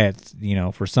ketogenic diet, you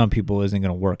know, for some people isn't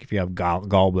gonna work if you have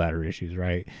gallbladder issues,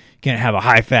 right? You can't have a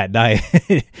high fat diet,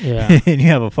 and you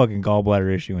have a fucking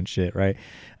gallbladder issue and shit, right?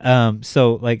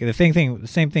 So like the same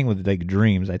thing with like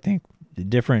dreams. I think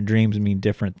different dreams mean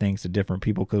different things to different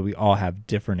people because we all have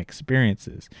different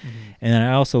experiences. And then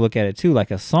I also look at it too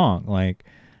like a song, like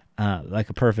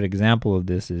a perfect example of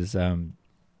this is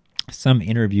some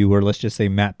interviewer, let's just say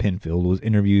Matt Pinfield, was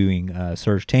interviewing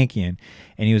Serj Tankian,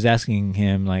 and he was asking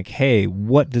him like, hey,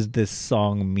 what does this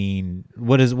song mean?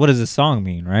 What does this song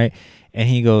mean, right? And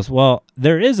he goes, well,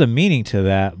 there is a meaning to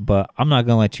that, but I'm not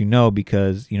going to let you know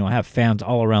because, you know, I have fans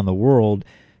all around the world,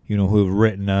 you know, who have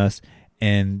written us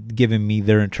and given me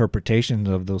their interpretations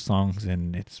of those songs,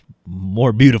 and it's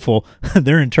more beautiful,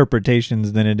 their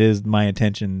interpretations, than it is my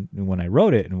intention when I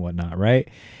wrote it and whatnot, right?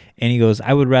 And he goes,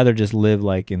 I would rather just live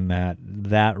like in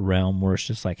that realm where it's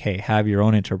just like, hey, have your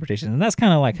own interpretation. And that's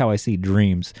kind of like how I see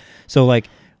dreams. So like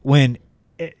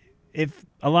if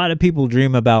a lot of people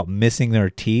dream about missing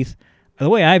their teeth, the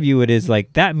way I view it is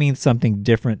like that means something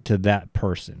different to that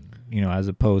person, you know, as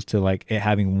opposed to like it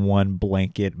having one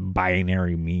blanket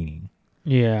binary meaning.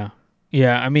 Yeah.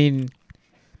 I mean,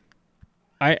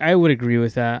 I would agree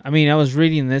with that. I mean, I was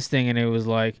reading this thing and it was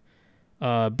like,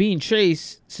 being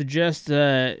chased suggests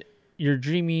that your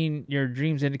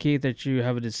dreams indicate that you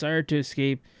have a desire to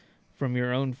escape from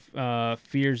your own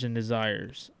fears and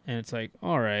desires. And it's like,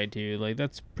 all right, dude, like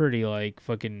that's pretty like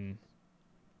fucking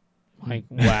like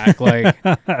whack. Like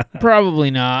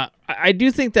probably not. I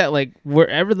do think that like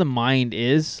wherever the mind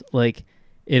is, like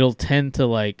it'll tend to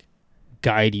like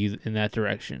guide you in that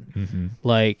direction.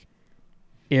 Like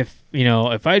if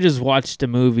I just watched a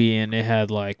movie and it had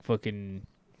like fucking,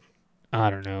 I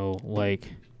don't know, like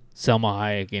Selma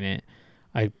Hayek in it,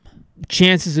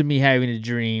 chances of me having a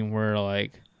dream where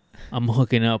like I'm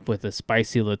hooking up with a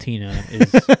spicy Latina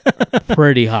is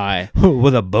pretty high.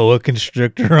 With a boa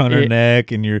constrictor on her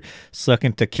neck and you're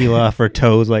sucking tequila off her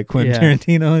toes like Quentin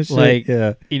Tarantino and shit. Like,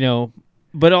 yeah.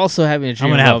 But also having a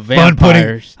dream I'm about gonna have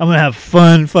vampires. I'm gonna have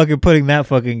fun fucking putting that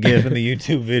fucking gif in the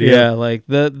YouTube video. Yeah, like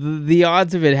the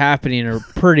odds of it happening are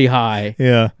pretty high.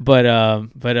 Yeah. But I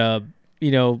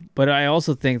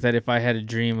also think that if I had a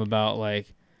dream about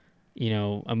like,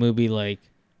 a movie like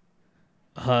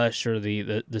Hush or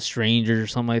the Strangers or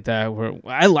something like that, where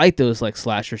I like those like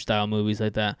slasher style movies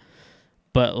like that,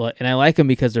 but and I like them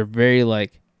because they're very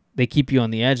like they keep you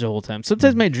on the edge the whole time.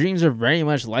 Sometimes my dreams are very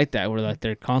much like that, where like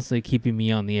they're constantly keeping me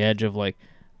on the edge of like.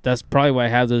 That's probably why I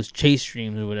have those chase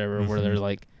dreams or whatever, where they're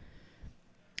like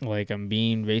I'm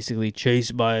being basically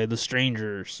chased by the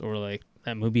Strangers or like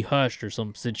that movie Hush or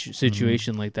some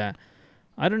situation like that.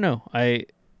 I don't know. I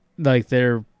like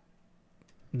they're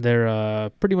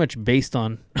pretty much based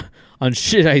on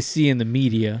shit I see in the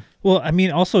media. Well, I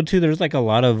mean, also too, there's like a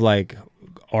lot of like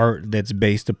art that's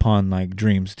based upon like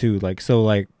dreams too. Like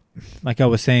I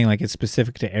was saying, like it's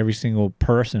specific to every single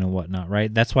person and whatnot,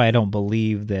 right? That's why I don't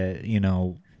believe that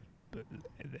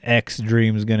X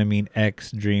dream is going to mean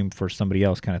X dream for somebody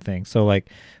else kind of thing. So like,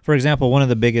 for example, one of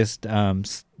the biggest,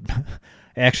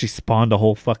 actually spawned a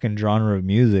whole fucking genre of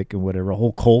music and whatever, a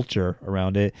whole culture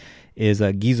around it, is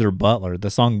Geezer Butler. The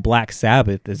song Black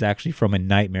Sabbath is actually from a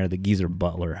nightmare that Geezer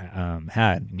Butler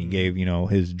had. And he gave,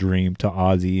 his dream to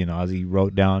Ozzy, and Ozzy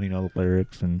wrote down, the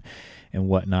lyrics and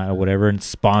whatnot or whatever, and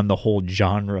spawned the whole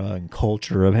genre and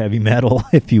culture of heavy metal,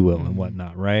 if you will, and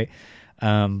whatnot, right?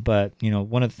 But,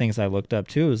 one of the things I looked up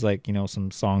too is like,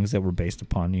 some songs that were based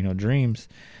upon, dreams.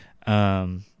 Let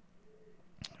me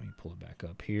pull it back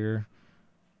up here.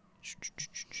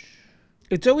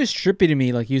 It's always trippy to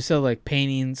me, like you said, like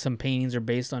some paintings are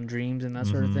based on dreams and that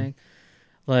sort of thing.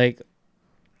 Like,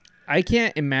 I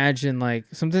can't imagine, like,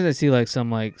 sometimes I see like some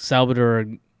like Salvador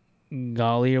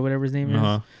Gali or whatever his name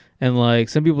is, and like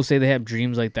some people say they have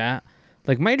dreams like that.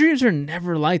 Like, my dreams are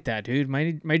never like that, dude.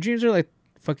 My dreams are like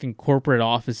fucking corporate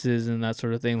offices and that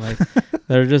sort of thing. Like,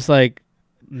 they're just like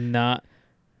not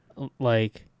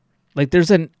like there's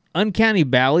an uncanny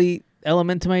valley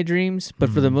element to my dreams, but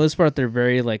for the most part they're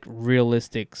very like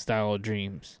realistic style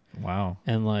dreams. Wow.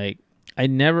 And like I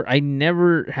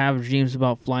never have dreams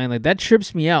about flying. Like, that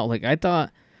trips me out. Like, I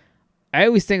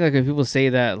always think like when people say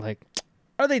that, like,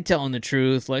 are they telling the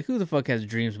truth? Like, who the fuck has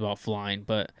dreams about flying?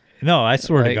 But no, I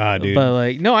swear to God, dude. But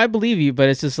like, no, I believe you, but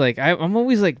it's just like I'm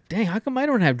always like, dang, how come I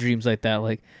don't have dreams like that?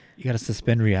 Like, you gotta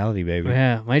suspend reality, baby.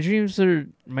 Yeah, my dreams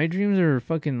are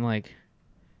fucking like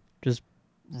just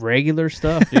regular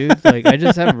stuff, dude. Like, I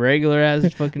just have regular ass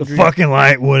fucking dreams. Fucking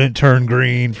light wouldn't turn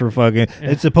green for fucking.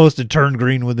 Yeah. It's supposed to turn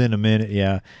green within a minute.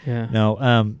 Yeah.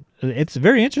 No. It's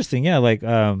very interesting. Yeah. Like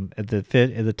at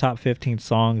the top 15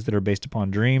 songs that are based upon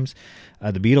dreams,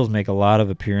 the Beatles make a lot of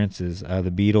appearances.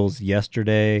 The Beatles,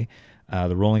 Yesterday,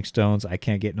 the Rolling Stones, I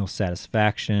Can't Get No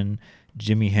Satisfaction,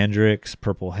 Jimi Hendrix,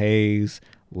 Purple Haze,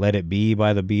 Let It Be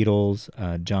by the Beatles,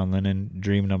 John Lennon,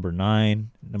 Dream Number 9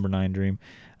 Dream.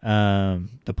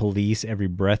 The Police, Every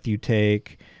Breath You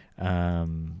Take,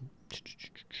 REM's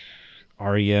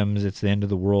It's the End of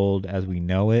the World as We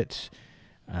Know It.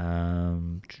 I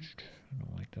don't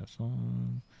like that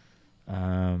song.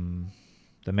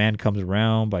 The Man Comes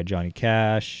Around by Johnny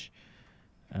Cash.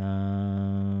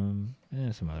 Some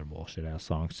other bullshit ass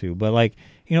songs too, but like,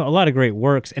 a lot of great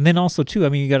works. And then also too, I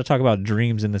mean, you got to talk about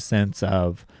dreams in the sense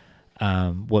of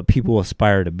what people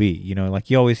aspire to be. Like,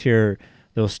 you always hear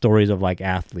those stories of like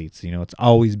athletes, it's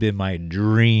always been my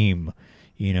dream,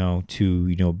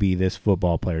 to, be this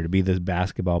football player, to be this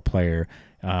basketball player,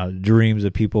 dreams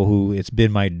of people who it's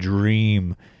been my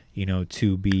dream,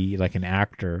 to be like an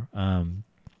actor. Two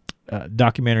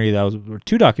documentaries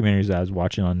that I was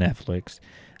watching on Netflix,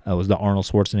 was the Arnold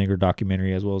Schwarzenegger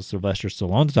documentary as well as Sylvester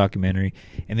Stallone's documentary.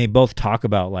 And they both talk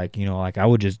about like, like I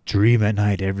would just dream at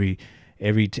night every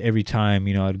time,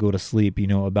 I'd go to sleep,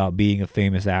 about being a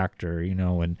famous actor,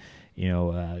 and,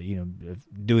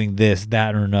 doing this,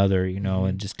 that, or another,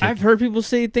 and just I've heard people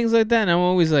say things like that, and I'm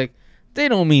always like, they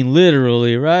don't mean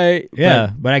literally, right?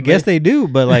 Yeah, but I guess they do.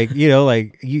 But like,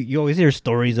 like you always hear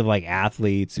stories of like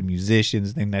athletes and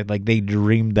musicians and that like they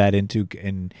dreamed that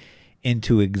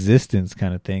into existence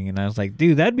kind of thing. And I was like,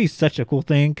 dude, that'd be such a cool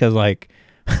thing. Cause like,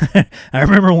 I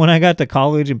remember when I got to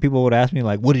college and people would ask me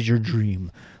like, what is your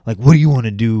dream? Like, what do you want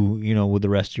to do, with the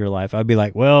rest of your life? I'd be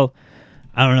like, well,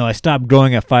 I don't know. I stopped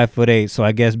growing at 5'8", so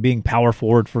I guess being power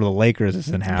forward for the Lakers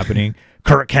isn't happening.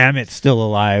 Kirk Hammett's still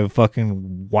alive,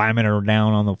 fucking whamming her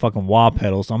down on the fucking wah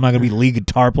pedal, so I'm not going to be lead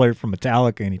guitar player for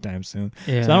Metallica anytime soon.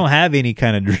 Yeah. So I don't have any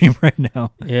kind of dream right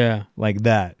now. Yeah. Like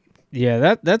that.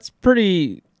 Yeah, that's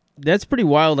pretty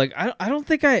wild. Like, I don't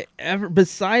think I ever,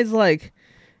 besides like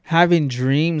having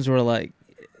dreams where like,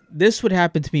 this would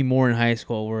happen to me more in high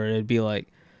school where it'd be like,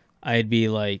 I'd be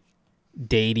like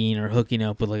dating or hooking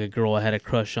up with like a girl I had a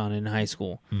crush on in high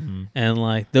school. Mm-hmm. And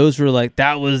like those were like,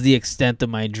 that was the extent of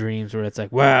my dreams where it's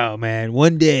like, wow, man,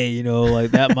 one day,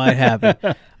 like that might happen.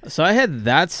 So I had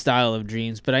that style of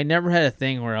dreams, but I never had a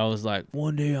thing where I was like,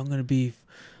 one day I'm going to be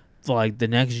like the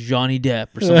next Johnny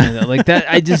Depp or something like that. Like that,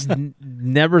 I just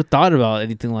never thought about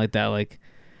anything like that.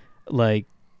 Like,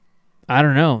 I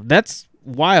don't know. That's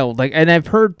wild. Like, and I've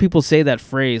heard people say that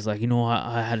phrase, like,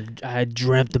 I had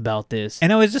dreamt about this,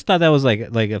 and I always just thought that was like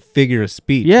a figure of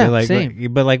speech. Yeah, but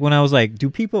same. But like when I was like,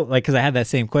 do people like? Because I had that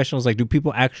same question. I was like, do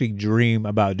people actually dream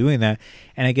about doing that?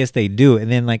 And I guess they do.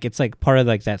 And then like it's like part of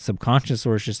like that subconscious,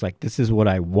 where it's just like, this is what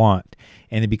I want,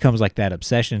 and it becomes like that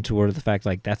obsession toward the fact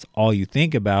like that's all you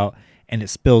think about. and it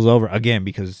spills over again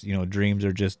because dreams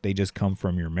are they just come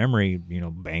from your memory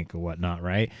bank or whatnot,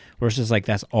 right? Where it's just like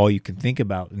that's all you can think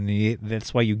about, and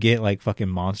that's why you get like fucking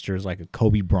monsters like a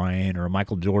Kobe Bryant or a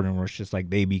Michael Jordan, where it's just like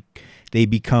they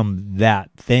become that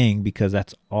thing because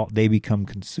that's all they become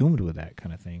consumed with, that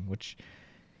kind of thing, which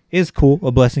is cool,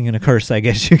 a blessing and a curse, I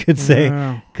guess you could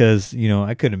say, because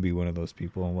I couldn't be one of those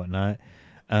people and whatnot.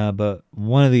 But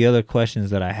one of the other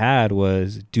questions that I had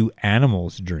was, do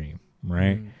animals dream?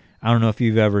 Right? I don't know if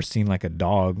you've ever seen like a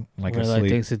dog like Where asleep. like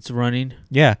thinks it's running.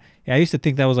 Yeah, I used to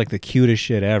think that was like the cutest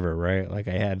shit ever, right? Like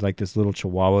I had like this little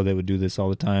Chihuahua that would do this all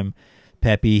the time.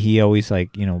 Peppy, he always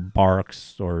like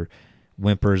barks or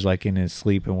whimpers like in his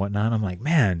sleep and whatnot. I'm like,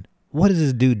 man, what is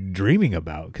this dude dreaming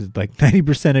about? Because like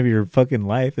 90% of your fucking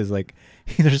life is like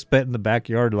either spent in the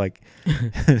backyard like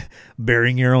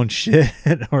burying your own shit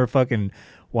or fucking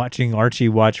watching Archie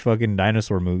watch fucking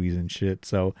dinosaur movies and shit.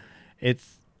 So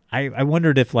it's I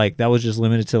wondered if like that was just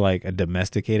limited to like a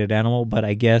domesticated animal, but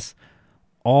I guess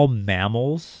all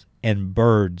mammals and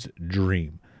birds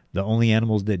dream. The only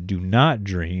animals that do not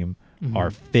dream are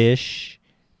fish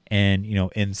and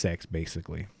insects,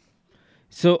 basically.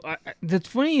 So that's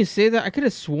funny you say that. I could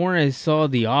have sworn I saw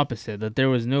the opposite, that there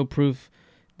was no proof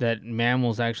that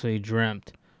mammals actually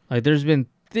dreamt. Like there's been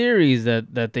theories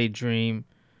that they dream,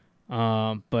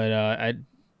 but I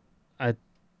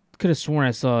could have sworn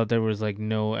I saw that there was like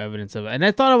no evidence of it. And I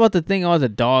thought about the thing about the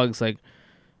dogs, like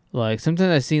sometimes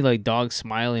I see like dogs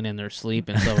smiling in their sleep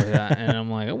and stuff like that, and I'm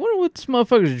like, I wonder what this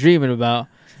motherfucker's dreaming about.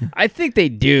 I think they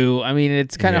do. I mean,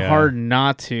 it's kind of hard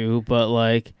not to, but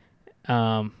like,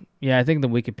 yeah, I think the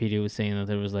Wikipedia was saying that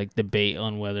there was like debate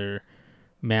on whether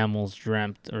mammals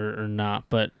dreamt or not,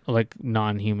 but like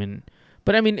non-human.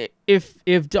 But I mean,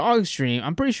 if dogs dream,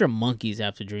 I'm pretty sure monkeys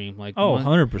have to dream. Like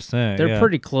 100%. They're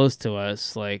pretty close to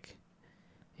us, like,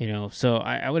 so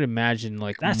I would imagine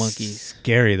like that's monkeys.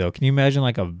 Scary though. Can you imagine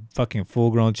like a fucking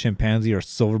full-grown chimpanzee or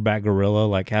silverback gorilla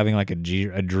like having like a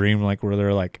dream like where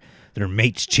they're like their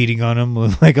mate's cheating on them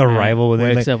with like a rival, with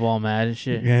wakes up all mad and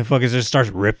shit. Yeah, fucking just starts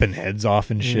ripping heads off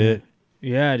and shit.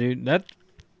 Yeah, dude, that's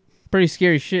pretty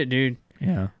scary shit, dude.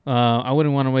 Yeah. I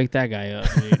wouldn't want to wake that guy up,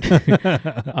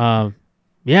 dude.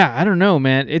 Yeah, I don't know,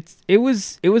 man. It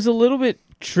was a little bit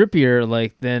trippier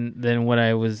like than what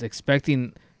I was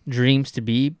expecting dreams to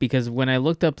be, because when I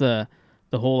looked up the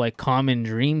whole like common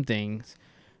dream things,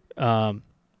 I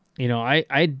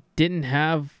didn't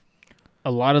have a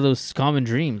lot of those common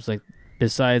dreams, like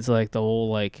besides like the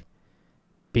whole like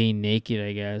being naked,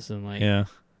 I guess, and like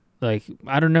like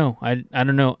I don't know. I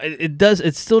don't know.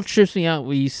 It still trips me out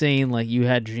when you saying like you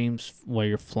had dreams while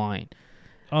you're flying.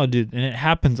 Oh, dude, and it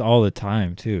happens all the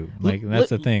time too. Like that's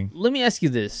the thing. Let me ask you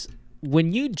this: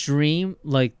 when you dream,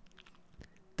 like,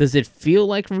 does it feel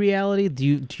like reality?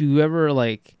 Do you ever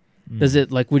like? Does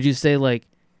it like? Would you say like?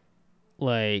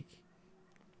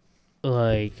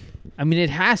 I mean, it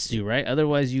has to, right?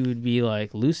 Otherwise, you would be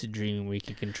like lucid dreaming, where you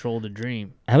can control the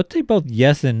dream. I would say both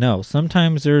yes and no.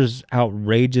 Sometimes there's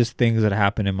outrageous things that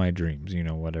happen in my dreams,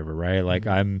 whatever, right? Like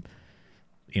I'm,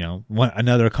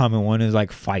 another common one is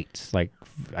like fights. Like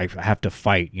I have to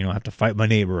fight, I have to fight my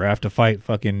neighbor. I have to fight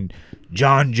fucking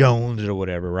John Jones or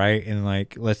whatever, right? And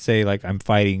like, let's say like I'm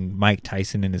fighting Mike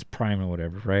Tyson in his prime or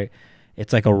whatever, right?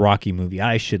 It's like a Rocky movie.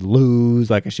 I should lose.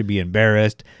 Like I should be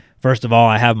embarrassed. First of all,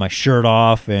 I have my shirt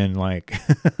off and like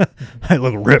I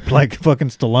look ripped like fucking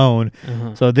Stallone.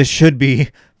 So this should be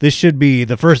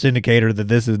the first indicator that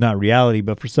this is not reality.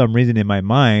 But for some reason in my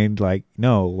mind, like,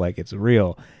 no, like it's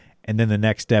real. And then the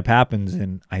next step happens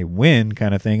and I win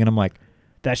kind of thing. And I'm like,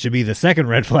 that should be the second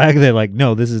red flag that like,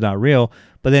 no, this is not real.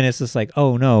 But then it's just like,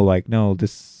 oh no, like, no,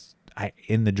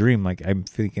 in the dream, like I'm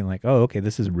thinking like, oh, okay,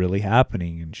 this is really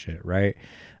happening and shit. Right.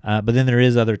 But then there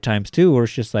is other times too where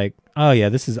it's just like, oh yeah,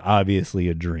 this is obviously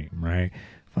a dream, right?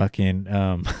 Fucking,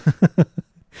 I'm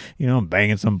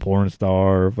banging some porn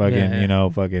star, or fucking,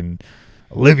 fucking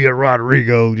Olivia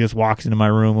Rodrigo just walks into my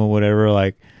room or whatever.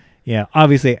 Like, yeah,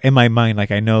 obviously in my mind,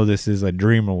 like I know this is a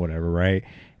dream or whatever, right?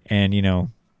 And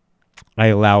I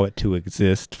allow it to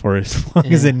exist for as long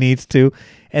as it needs to.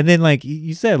 And then like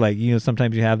you said, like,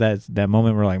 sometimes you have that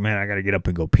moment where like, man, I got to get up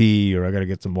and go pee, or I got to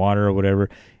get some water or whatever.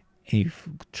 And you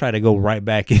try to go right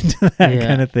back into that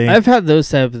kind of thing. I've had those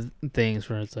type of things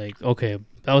where it's like, okay,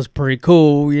 that was pretty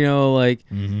cool, like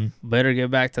better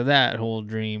get back to that whole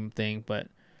dream thing. But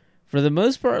for the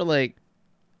most part, like,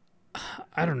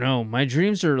 I don't know, my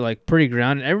dreams are like pretty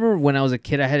grounded. I remember when I was a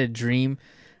kid, I had a dream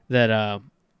that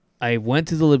I went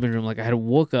to the living room, like I had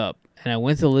woke up and I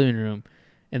went to the living room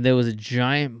and there was a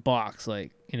giant box,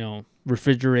 like,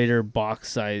 refrigerator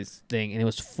box size thing, and it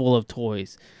was full of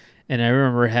toys. And I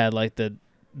remember it had like the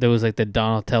there was like the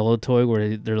Donatello toy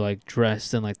where they're like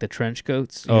dressed in like the trench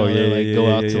coats. You Oh, know, they yeah, like yeah, go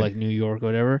yeah, out yeah, to yeah. like New York or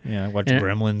whatever. Yeah, I watched And-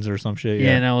 Gremlins or some shit.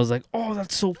 Yeah, and I was like, oh,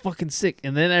 that's so fucking sick.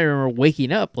 And then I remember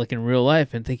waking up like in real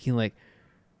life and thinking like,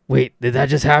 wait, did that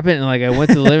just happen? And like I went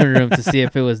to the living room to see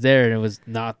if it was there, and it was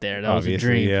not there. That Obviously, was a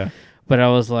dream. Yeah. But I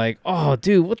was like, oh,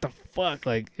 dude, what the fuck?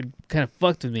 Like it kind of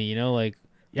fucked with me, you know? Like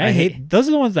Yeah, I hate those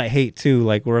are the ones I hate too.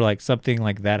 Like where like something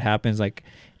like that happens, like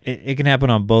it can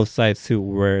happen on both sides too,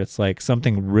 where it's like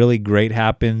something really great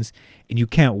happens and you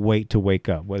can't wait to wake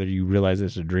up, whether you realize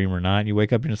it's a dream or not. And you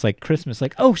wake up and it's like Christmas,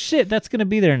 like, oh shit, that's gonna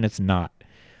be there, and it's not.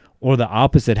 Or the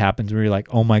opposite happens where you're like,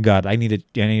 oh my god, I need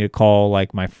to call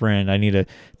like my friend, I need to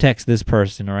text this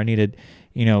person, or I need to,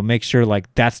 you know, make sure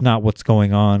like that's not what's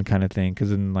going on, kind of thing.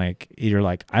 Because then like you're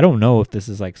like, I don't know if this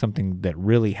is like something that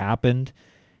really happened,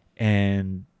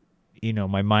 and you know,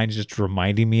 my mind's just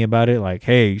reminding me about it. Like,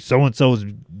 hey, so and so's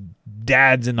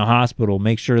dad's in the hospital.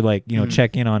 Make sure like, you know,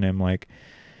 check in on him, like,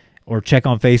 or check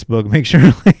on Facebook, make sure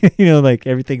like, you know, like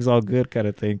everything's all good, kind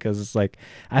of thing. Because it's like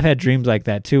I've had dreams like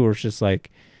that too, where it's just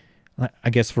like, I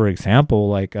guess for example,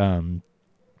 like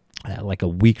a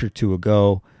week or two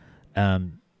ago,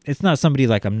 it's not somebody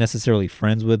like I'm necessarily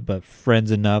friends with, but friends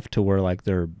enough to where like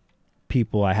they're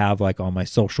people I have like on my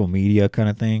social media, kind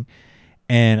of thing.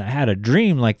 And I had a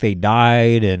dream like they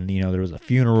died, and you know there was a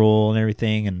funeral and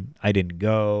everything, and I didn't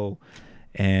go,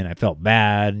 and I felt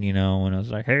bad, you know. And I was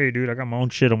like, "Hey, dude, I got my own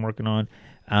shit I'm working on,"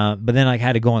 but then I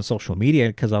had to go on social media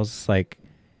because I was just like,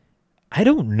 I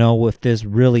don't know if this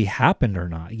really happened or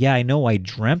not. Yeah, I know I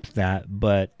dreamt that,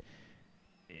 but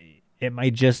am I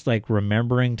just like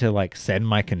remembering to like send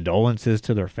my condolences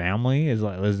to their family?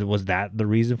 Was that the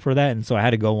reason for that? And so I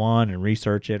had to go on and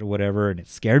research it or whatever, and it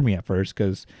scared me at first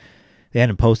because they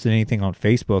hadn't posted anything on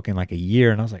Facebook in like a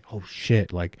year, and I was like, oh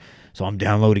shit, like, so I'm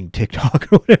downloading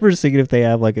TikTok or whatever, seeing if they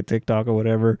have like a TikTok or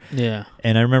whatever. yeah.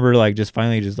 And I remember like just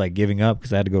finally just like giving up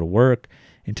because I had to go to work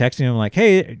and texting him like,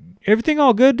 hey, everything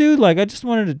all good, dude? Like, I just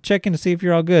wanted to check in to see if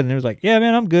you're all good. And he was like, yeah,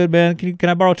 man, I'm good, man. Can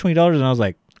I borrow $20? And I was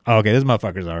like, oh, okay, this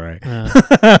motherfucker's all right.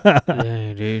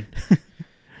 Dang, dude.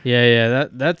 Yeah.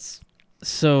 That's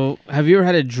so. Have you ever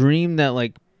had a dream that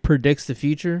like predicts the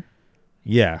future?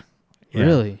 Yeah.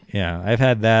 Really? Yeah, I've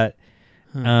had that.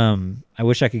 Huh. I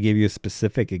wish I could give you a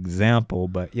specific example,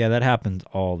 but yeah, that happens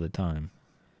all the time.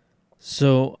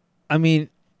 So, I mean,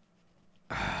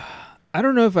 I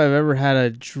don't know if I've ever had a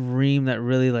dream that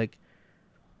really like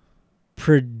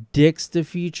predicts the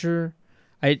future.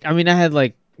 I mean, I had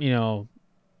like, you know,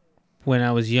 when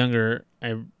I was younger,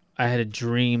 I had a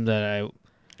dream that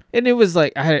and it was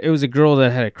like it was a girl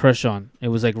that I had a crush on. It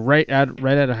was like right out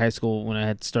of high school when I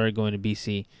had started going to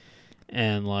BC,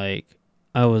 and like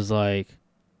I was like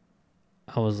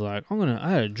I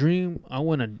had a dream. I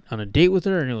went on a date with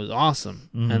her, and it was awesome.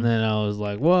 Mhm. And then I was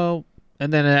like, well,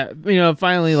 and then you know,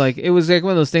 finally, like it was like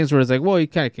one of those things where it's like, well, you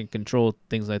kind of can control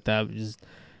things like that, just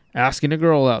asking a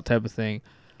girl out type of thing.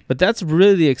 But that's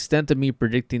really the extent of me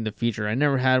predicting the future. I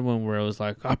never had one where I was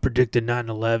like, I predicted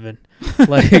 9/11,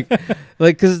 like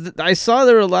because I saw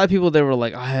there were a lot of people that were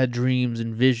like, I had dreams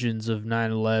and visions of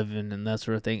 9/11 and that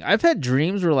sort of thing. I've had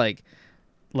dreams where like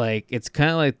it's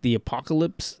kind of like the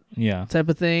apocalypse Yeah. type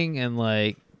of thing, and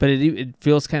like, but it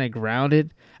feels kind of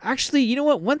grounded. Actually, you know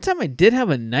what? One time I did have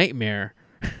a nightmare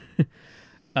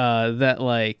that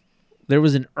like there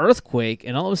was an earthquake,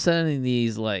 and all of a sudden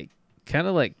these like kind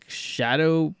of like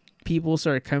shadow people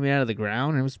started coming out of the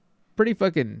ground. It was pretty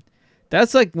fucking.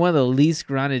 That's like one of the least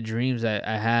grounded dreams I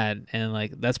had, and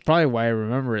like that's probably why I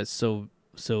remember it so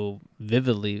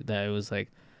vividly. That it was like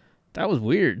that was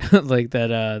weird, like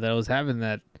that I was having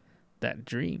that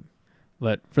dream.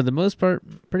 But for the most part,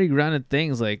 pretty grounded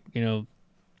things, like, you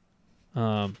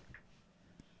know,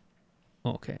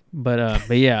 okay, but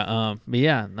yeah,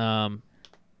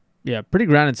 yeah, pretty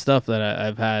grounded stuff that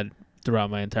I've had throughout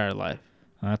my entire life.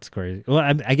 That's crazy. Well,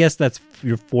 I guess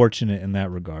you're fortunate in that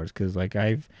regards, because like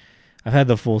I've had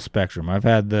the full spectrum. I've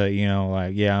had the, you know,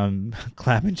 like, yeah, I'm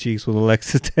clapping cheeks with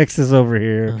Alexis Texas over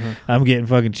here. Uh-huh. I'm getting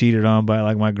fucking cheated on by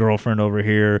like my girlfriend over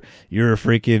here. You're a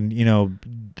freaking, you know,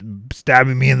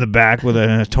 stabbing me in the back with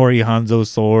a Tori Hanzo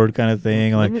sword, kind of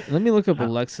thing. Like, Let me look up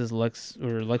Alexis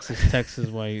Texas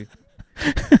while you.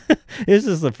 this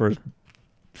is the first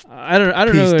I don't know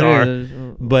who P-star. it is.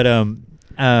 But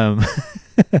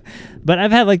but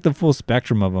I've had like the full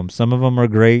spectrum of them. Some of them are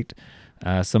great.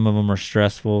 Some of them are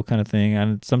stressful, kind of thing.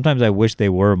 And sometimes I wish they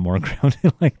were more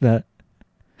grounded like that.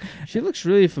 She looks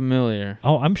really familiar.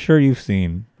 Oh, I'm sure you've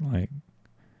seen like.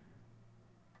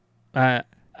 I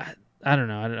don't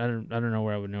know. I don't know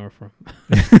where I would know her from.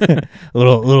 a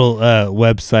little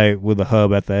website with a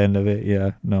hub at the end of it.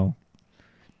 Yeah, no.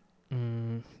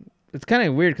 it's kind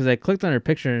of weird because I clicked on her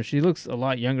picture and she looks a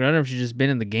lot younger. I don't know if she's just been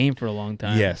in the game for a long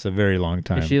time. Yes, a very long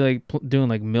time. Is she like doing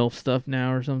like MILF stuff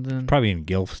now or something? Probably in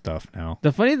GILF stuff now.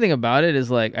 The funny thing about it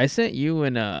is like I sent you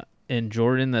and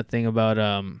Jordan that thing about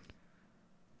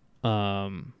oh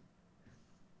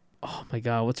my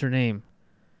god, what's her name?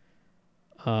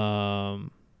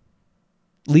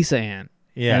 Lisa Ann.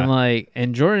 Yeah.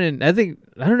 And Jordan, I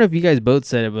don't know if you guys both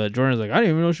said it, but Jordan was like, I didn't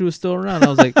even know she was still around. I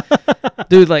was like,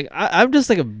 dude, like I'm just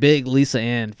like a big Lisa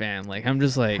Ann fan. Like I'm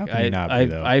just like How can you not be,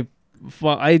 though?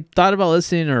 I thought about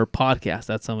listening to her podcast.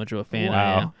 That's how much of a fan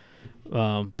Wow. I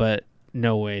am. But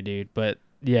no way, dude. But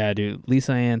yeah, dude,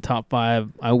 Lisa Ann, top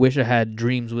 5. I wish I had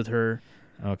dreams with her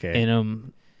Okay. in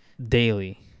them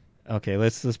daily. Okay,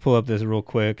 let's pull up this real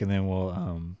quick and then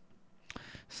we'll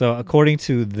so according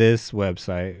to this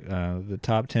website, the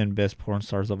top 10 best porn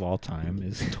stars of all time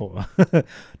is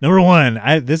number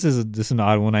 1. This is an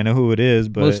odd one. I know who it is,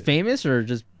 but Most famous or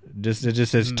just it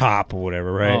just says top or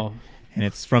whatever, right? Oh. And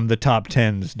it's from the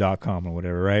top10s.com or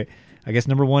whatever, right? I guess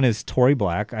number 1 is Tori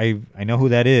Black. I know who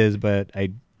that is, but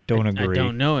I don't agree. I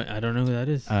don't know it. I don't know who that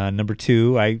is. Number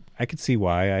 2, I could see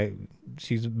why.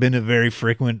 She's been a very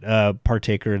frequent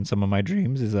partaker in some of my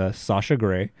dreams, is Sasha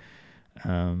Grey.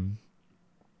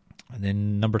 And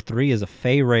then number 3 is a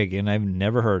Faye Reagan. I've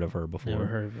never heard of her before. Never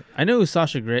heard of it. I know who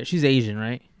Sasha Grey. She's Asian,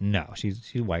 right? No,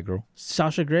 she's a white girl.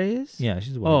 Sasha Grey is? Yeah,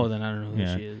 she's a white Oh, girl. then I don't know who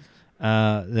Yeah. she is.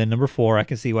 Then number 4, I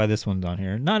can see why this one's on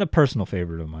here. Not a personal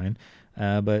favorite of mine,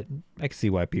 but I can see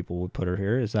why people would put her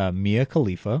here. Is Mia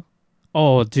Khalifa.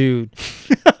 Oh, dude.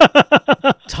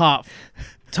 top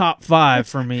 5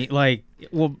 for me. Like,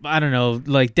 well, I don't know.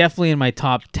 Like, definitely in my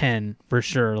top 10 for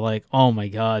sure. Like, oh my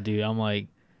god, dude. I'm like,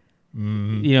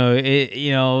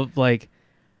 like,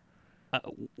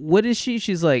 what is she?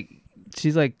 She's like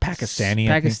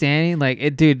Pakistani, I think. Pakistani.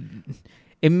 Like, dude.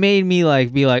 It made me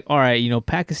like be like, all right,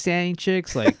 Pakistani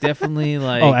chicks, like definitely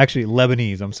like. Oh, actually,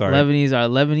 Lebanese. I'm sorry.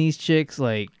 Lebanese chicks,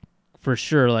 like for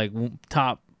sure, like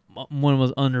top. One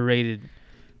was underrated,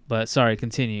 but sorry,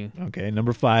 continue. Okay,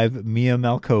 number 5, Mia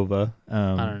Malkova. I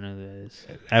don't know who that is.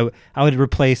 I would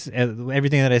replace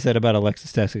everything that I said about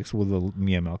Alexis Texas with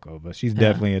Mia Malkova. She's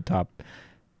definitely a top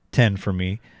 10 for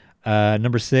me.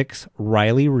 Number 6,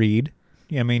 Riley Reid.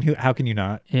 Yeah, I mean, how can you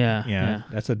not? Yeah.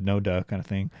 That's a no duh kind of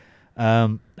thing.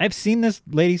 I've seen this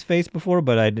lady's face before,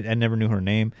 but I never knew her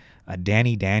name.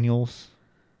 Danny Daniels.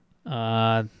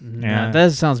 Nah,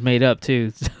 that sounds made up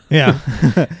too. Yeah.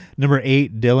 Number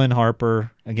 8, Dylan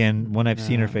Harper. Again, one I've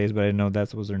seen her face, but I didn't know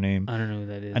that was her name. I don't know who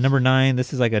that is. Number 9,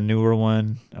 this is like a newer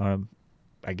one,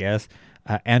 I guess.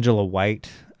 Angela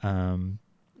White.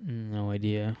 No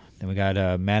idea. Then we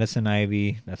got Madison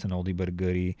Ivy. That's an oldie but a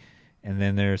goodie. And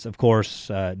then there's, of course,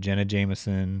 Jenna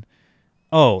Jameson.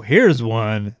 Oh, here's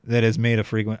one that has made a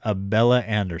frequent. Bella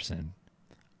Anderson.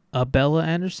 Bella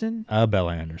Anderson?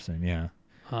 Bella Anderson, yeah.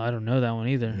 I don't know that one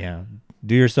either. Yeah.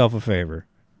 Do yourself a favor.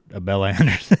 Bella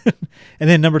Anderson. And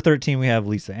then number 13, we have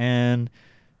Lisa Ann.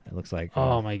 It looks like.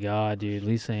 Oh my god, dude,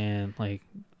 Lisa Ann, like.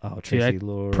 Oh, Tracy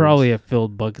Lords. Probably have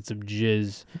filled buckets of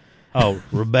jizz. Oh,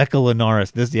 Rebecca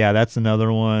Linares. That's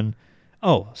another one.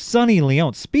 Oh, Sunny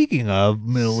Leone. Speaking of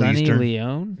Middle Eastern. Sunny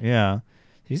Leone? Yeah.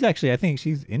 She's actually, I think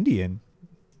she's Indian.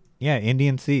 Yeah,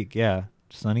 Indian Sikh. Yeah.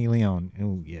 Sunny Leone.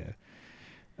 Oh, yeah.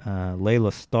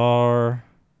 Layla Starr.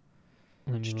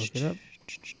 Let me look it up.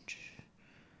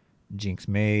 Jinx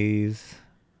Mays.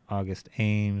 August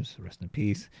Ames. Rest in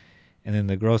peace. And then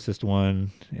the grossest one,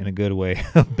 in a good way,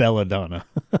 Belladonna.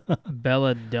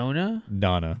 Belladonna?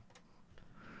 Donna.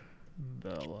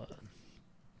 Bella.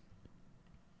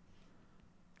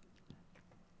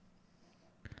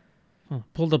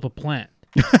 Pulled up a plant.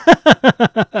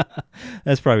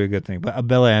 That's probably a good thing. But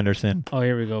Bella Anderson. Oh,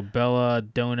 here we go.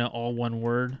 Belladonna, all one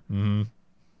word. Mm-hmm.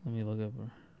 Let me look up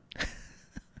her.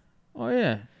 Oh,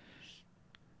 yeah.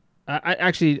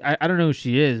 I don't know who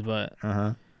she is, but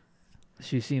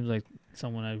she seems like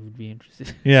someone I would be interested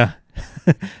in. Yeah.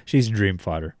 She's dream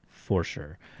fodder, for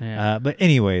sure. Yeah. But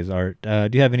anyways, Art, do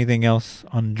you have anything else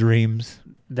on dreams?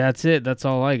 That's it. That's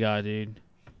all I got, dude.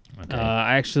 Okay.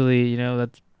 Actually,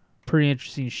 that's pretty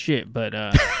interesting shit, but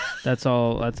that's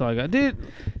all I got. Dude,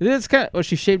 it's kind of,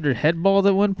 she shaved her head bald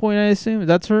at one point, I assume.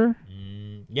 That's her?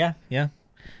 Yeah.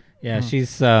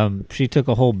 She's she took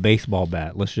a whole baseball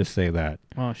bat, let's just say that.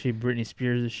 Oh, she Britney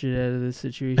Spears the shit out of this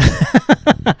situation.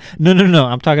 No.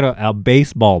 I'm talking about a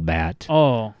baseball bat.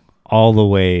 Oh. All the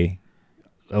way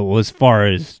as far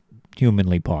as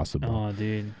humanly possible. Oh,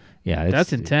 dude. Yeah,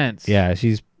 that's intense. Yeah,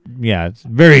 it's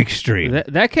very extreme.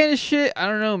 That kind of shit, I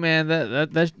don't know, man.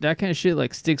 That kind of shit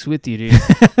like sticks with you, dude.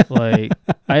 Like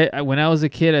I when I was a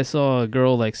kid, I saw a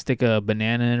girl like stick a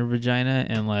banana in her vagina,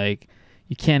 and like,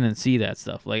 You can't unsee that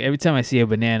stuff. Like every time I see a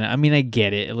banana, I mean, I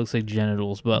get it. It looks like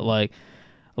genitals, but like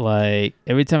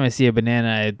every time I see a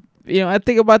banana, I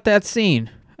think about that scene.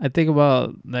 I think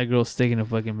about that girl sticking a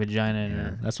fucking vagina in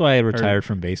her. That's why I retired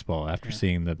from baseball after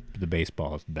seeing the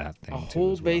baseball bat thing. A too,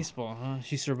 whole as well. baseball, huh?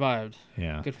 She survived.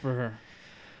 Yeah. Good for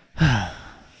her.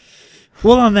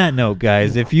 Well, on that note,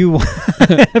 guys, if you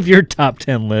have your top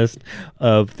 10 list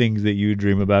of things that you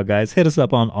dream about, guys, hit us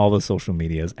up on all the social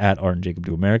medias at Art and Jacob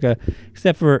Do America,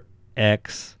 except for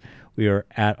X. We are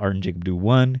at Art and Jacob Do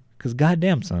 1, because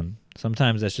goddamn, son,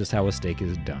 sometimes that's just how a steak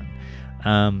is done.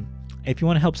 If you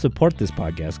want to help support this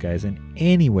podcast, guys, in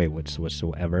any way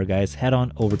whatsoever, guys, head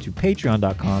on over to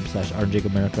patreon.com/Art and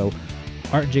Jacob America,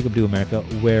 Art and Jacob Do America,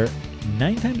 where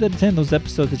 9 times out of 10, those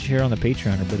episodes that you hear on the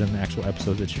Patreon are better than the actual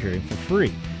episodes that you're hearing for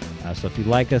free. So if you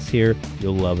like us here,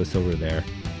 you'll love us over there.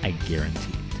 I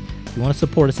guarantee it. If you want to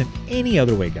support us in any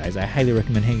other way, guys, I highly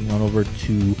recommend hanging on over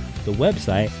to the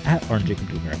website at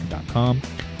artandjacobdoamerica.com.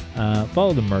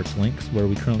 Follow the merch links where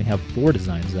we currently have 4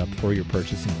 designs up for your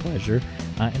purchasing pleasure.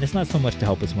 And it's not so much to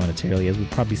help us monetarily, as we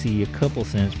probably see a couple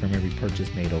cents from every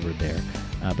purchase made over there.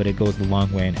 But it goes a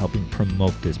long way in helping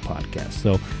promote this podcast.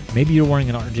 So maybe you're wearing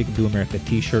an Art and Jacob Do America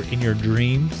t-shirt in your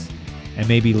dreams, and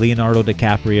maybe Leonardo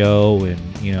DiCaprio and,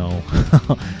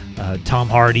 Tom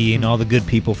Hardy and all the good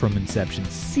people from Inception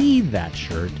see that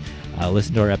shirt.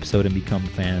 Listen to our episode and become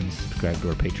fans. Subscribe to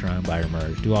our Patreon, buy our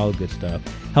merch, do all the good stuff.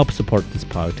 Help support this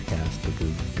podcast,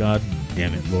 because God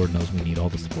damn it, Lord knows we need all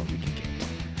the support we can get.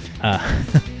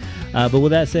 But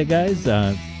with that said, guys,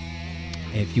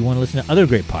 if you want to listen to other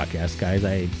great podcasts, guys,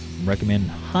 I recommend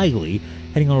highly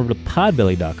heading on over to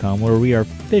podbelly.com, where we are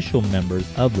official members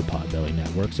of the Podbelly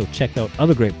Network. So check out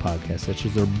other great podcasts, such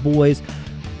as our boys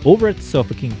over at the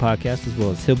Sofa King podcast, as well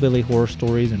as Hillbilly Horror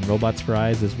Stories and Robots for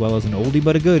Eyes, as well as an oldie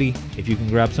but a goodie, if you can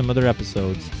grab some other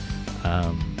episodes. I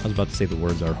was about to say the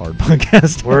Words Are Hard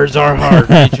podcast. Words Are Hard,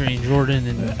 featuring Jordan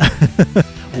and...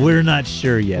 We're not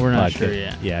sure yet. We're not sure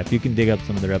yet. Yeah, if you can dig up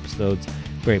some of their episodes,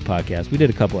 great podcast. We did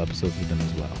a couple episodes with them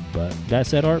as well. But that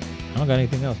said, Art, I don't got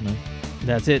anything else, man.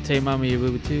 That's it. Tell your mama your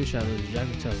booby too. Shout out to Jack.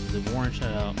 Shout out to Warren.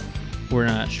 Shout out. We're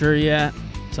not sure yet.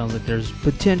 Sounds like there's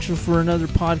potential for another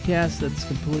podcast that's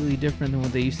completely different than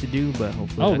what they used to do, but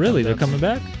hopefully. Oh, really? They're coming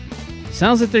back?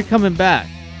 Sounds like they're coming back.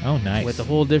 Oh, nice. With a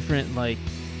whole different,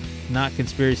 not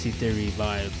conspiracy theory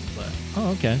vibe, but.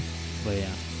 Oh, okay. But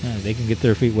yeah. Yeah, they can get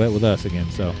their feet wet with us again.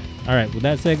 So, all right. With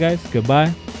that said, guys,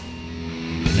 goodbye.